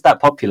because we're just that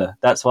popular.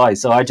 That's why.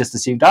 So I just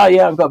assumed,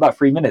 yeah, I've got about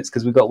 3 minutes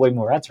because we've got way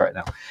more ads right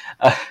now.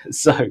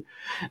 So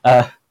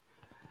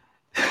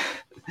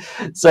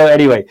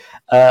anyway,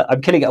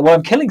 I'm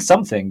killing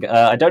something.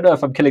 I don't know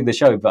if I'm killing the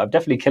show, but I'm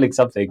definitely killing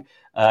something.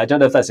 I don't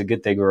know if that's a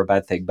good thing or a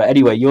bad thing. But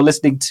anyway, you're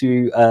listening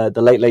to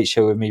The Late Late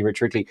Show with me,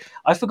 Rich Wrigley.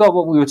 I forgot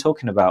what we were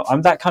talking about.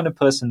 I'm that kind of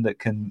person that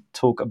can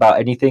talk about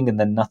anything and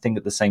then nothing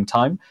at the same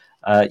time.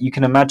 You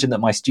can imagine that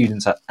my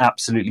students are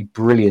absolutely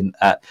brilliant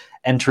at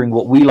entering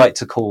what we like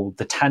to call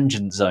the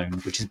tangent zone,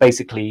 which is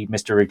basically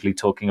Mr. Wrigley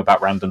talking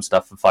about random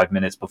stuff for 5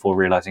 minutes before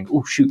realizing,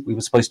 oh, shoot, we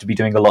were supposed to be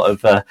doing a lot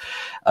of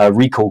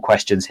recall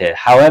questions here.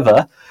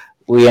 However,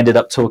 we ended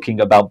up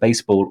talking about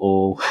baseball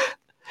or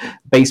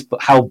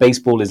how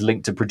baseball is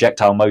linked to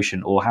projectile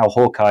motion, or how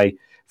Hawkeye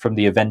from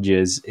the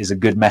Avengers is a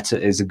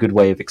good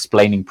way of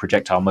explaining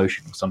projectile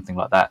motion or something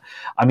like that.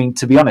 I mean,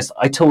 to be honest,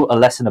 I taught a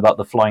lesson about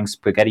the flying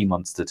spaghetti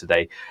monster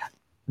today.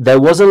 There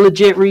was a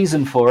legit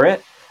reason for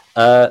it.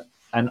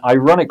 And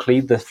ironically,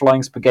 the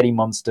flying spaghetti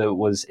monster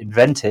was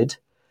invented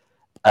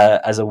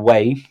as a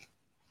way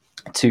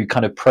to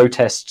kind of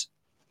protest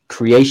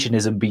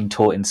creationism being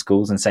taught in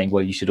schools and saying,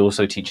 well, you should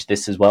also teach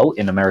this as well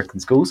in American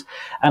schools.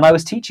 And I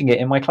was teaching it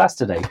in my class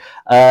today.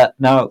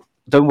 Now,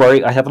 don't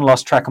worry, I haven't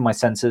lost track of my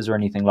senses or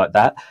anything like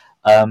that.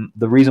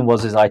 The reason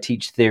is I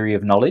teach theory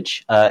of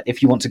knowledge.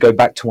 If you want to go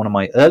back to one of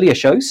my earlier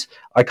shows,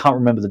 I can't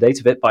remember the date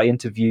of it, but I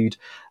interviewed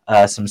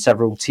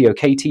several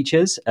TOK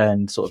teachers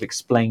and sort of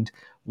explained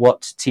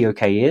what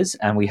TOK is.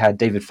 And we had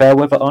David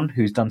Fairweather on,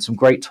 who's done some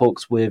great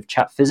talks with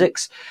Chat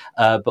Physics,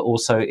 but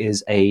also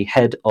is a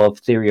head of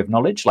theory of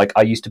knowledge, like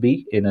I used to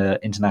be in an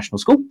international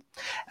school,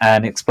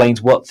 and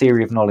explains what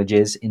theory of knowledge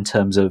is in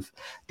terms of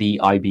the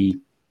IB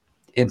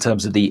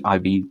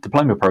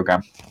diploma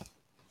program.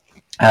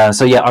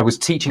 So yeah, I was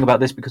teaching about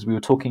this because we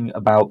were talking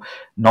about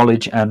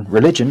knowledge and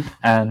religion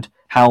and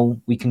how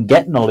we can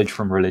get knowledge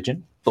from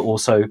religion, but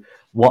also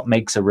what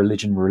makes a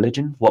religion,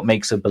 what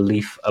makes a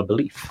belief a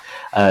belief.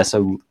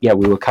 So yeah,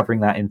 we were covering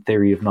that in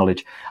theory of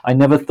knowledge. I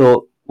never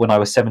thought when I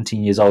was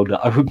 17 years old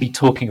that I would be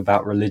talking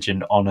about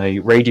religion on a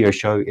radio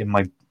show in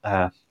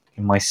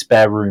my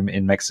spare room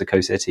in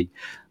Mexico City.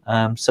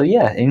 So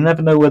yeah, you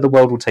never know where the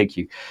world will take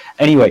you.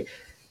 Anyway,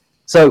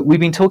 so we've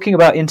been talking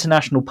about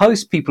international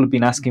posts. People have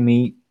been asking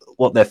me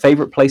what their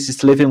favorite places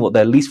to live in, what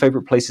their least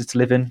favorite places to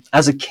live in.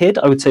 As a kid,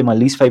 I would say my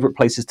least favorite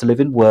places to live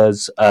in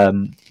was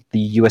the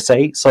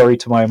USA. Sorry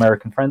to my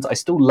American friends. I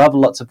still love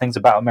lots of things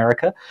about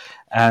America,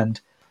 and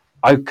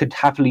I could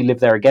happily live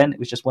there again. It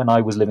was just when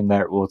I was living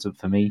there, it wasn't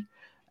for me.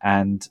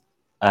 And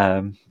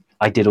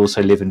I did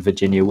also live in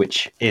Virginia,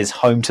 which is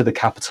home to the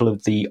capital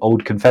of the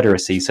old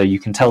Confederacy. So you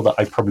can tell that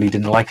I probably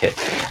didn't like it.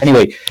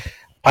 Anyway,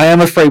 I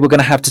am afraid we're going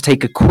to have to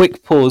take a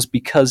quick pause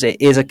because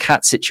it is a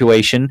cat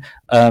situation.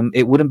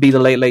 It wouldn't be the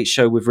Late Late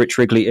Show with Rich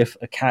Wrigley if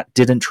a cat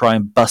didn't try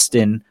and bust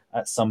in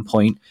at some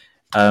point.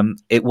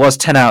 It was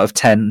 10 out of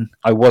 10.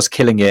 I was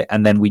killing it,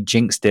 and then we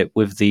jinxed it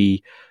with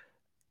the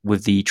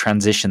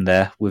transition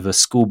there with a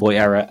schoolboy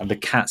error, and the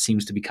cat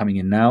seems to be coming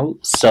in now.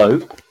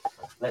 So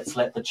let's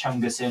let the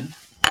Chungus in.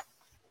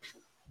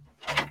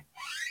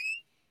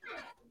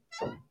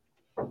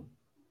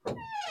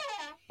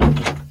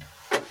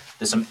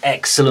 There's some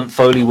excellent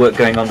Foley work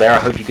going on there. I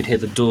hope you could hear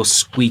the door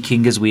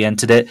squeaking as we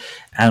entered it.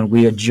 And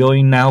we are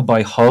joined now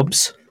by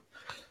Hobbs,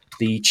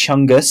 the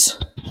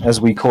Chungus, as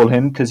we call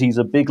him, because he's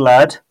a big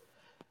lad,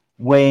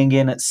 weighing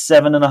in at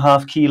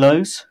 7.5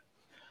 kilos.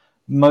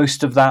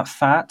 Most of that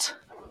fat,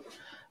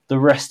 the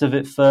rest of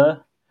it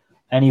fur.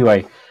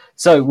 Anyway,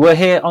 so we're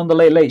here on the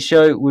Late Late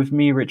Show with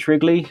me, Rich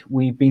Wrigley.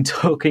 We've been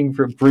talking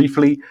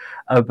briefly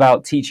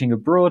about teaching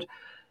abroad.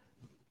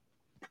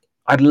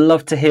 I'd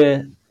love to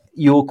hear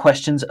your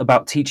questions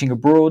about teaching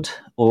abroad,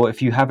 or if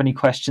you have any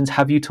questions,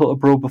 have you taught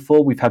abroad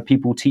before? We've had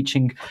people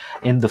teaching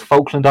in the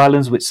Falkland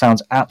Islands, which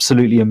sounds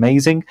absolutely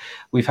amazing.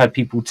 We've had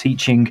people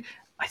teaching,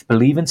 I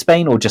believe, in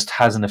Spain, or just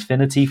has an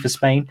affinity for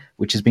Spain,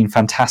 which has been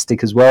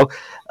fantastic as well.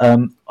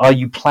 Are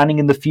you planning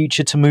in the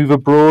future to move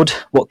abroad?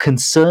 What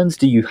concerns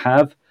do you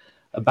have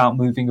about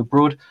moving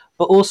abroad?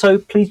 But also,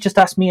 please just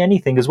ask me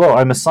anything as well.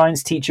 I'm a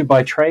science teacher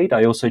by trade.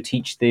 I also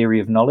teach theory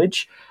of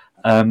knowledge.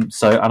 And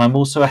I'm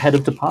also a head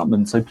of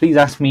department. So please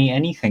ask me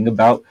anything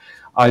about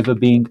either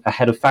being a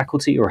head of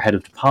faculty or a head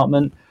of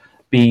department.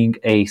 being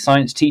a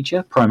science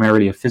teacher,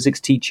 primarily a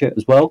physics teacher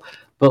as well,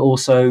 but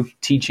also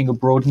teaching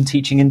abroad and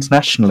teaching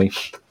internationally.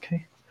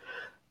 Okay.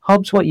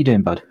 Hobbs, what are you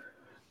doing, bud?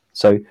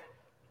 So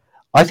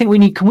I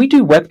think can we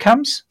do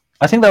webcams?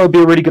 I think that would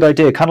be a really good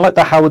idea. Kind of like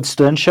the Howard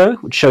Stern show,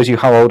 which shows you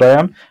how old I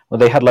am, where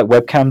they had like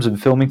webcams and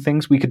filming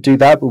things. We could do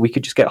that, but we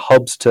could just get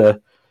Hobbs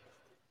to,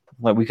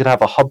 like, we could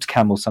have a Hobbs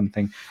cam or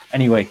something.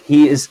 Anyway,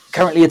 he is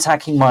currently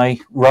attacking my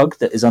rug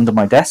that is under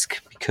my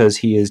desk because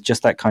he is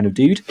just that kind of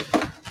dude.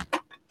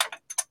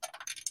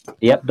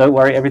 Yep, don't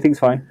worry, everything's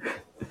fine.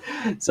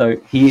 So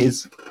he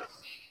is...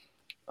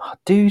 Oh,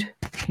 dude,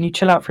 can you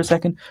chill out for a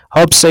second?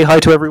 Hobbs, say hi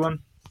to everyone.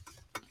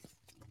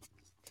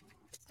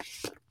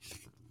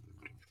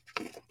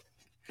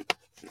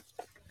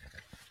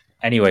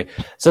 Anyway,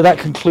 so that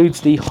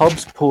concludes the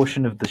Hobbs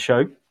portion of the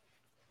show.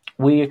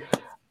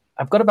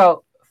 I've got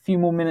about a few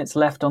more minutes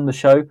left on the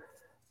show.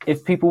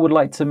 If people would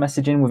like to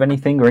message in with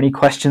anything or any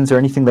questions or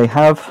anything they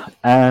have,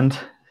 and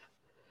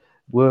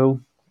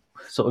we'll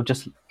sort of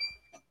just...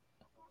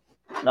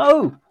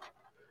 No!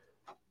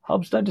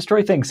 Hobbs, don't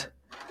destroy things.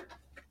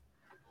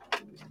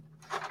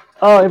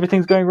 Oh,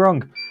 everything's going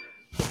wrong.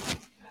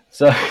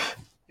 So...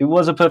 It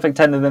was a perfect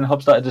 10 and then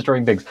Hobbs started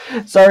destroying things.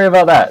 Sorry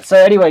about that. So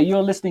anyway,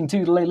 you're listening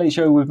to The Late Late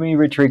Show with me,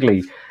 Rich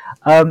Wrigley.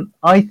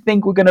 I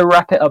think we're going to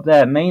wrap it up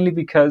there, mainly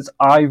because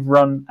I've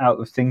run out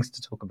of things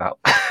to talk about.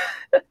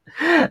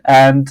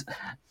 And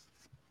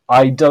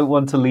I don't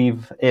want to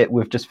leave it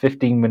with just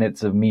 15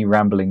 minutes of me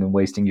rambling and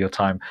wasting your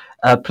time.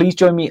 Please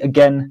join me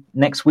again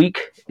next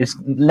week.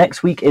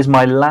 Next week is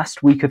my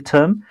last week of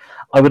term.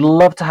 I would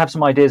love to have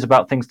some ideas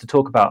about things to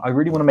talk about. I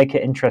really want to make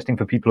it interesting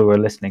for people who are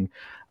listening.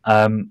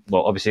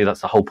 Well, obviously,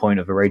 that's the whole point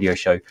of a radio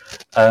show.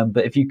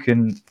 But if you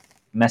can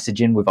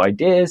message in with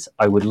ideas,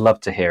 I would love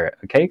to hear it,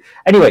 okay?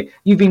 Anyway,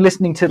 you've been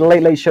listening to The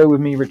Late Late Show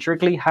with me, Rich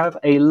Wrigley. Have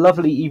a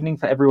lovely evening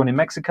for everyone in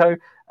Mexico.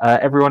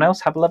 Everyone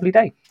else, have a lovely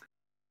day.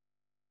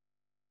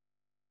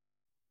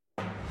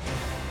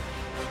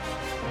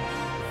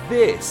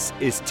 This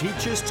is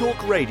Teachers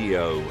Talk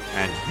Radio,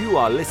 and you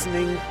are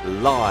listening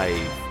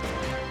live.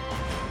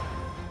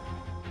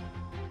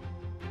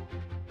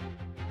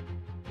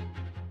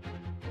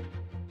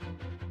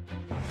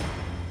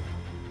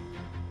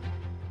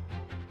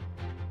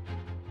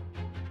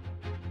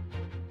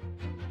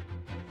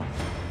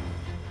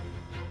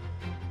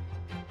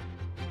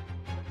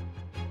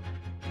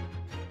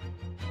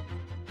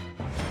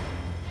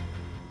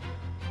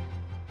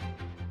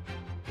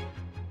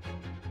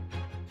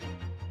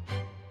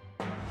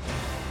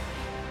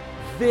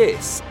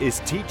 This is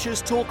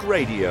Teachers Talk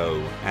Radio,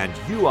 and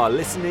you are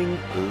listening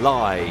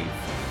live.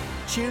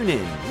 Tune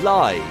in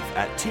live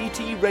at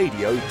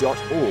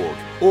ttradio.org,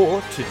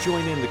 or to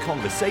join in the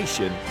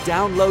conversation,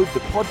 download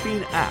the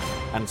Podbean app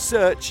and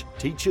search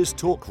Teachers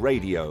Talk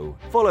Radio.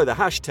 Follow the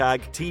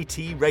hashtag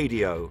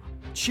TTRadio.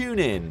 Tune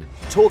in,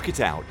 talk it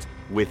out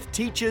with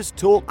Teachers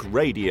Talk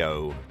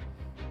Radio.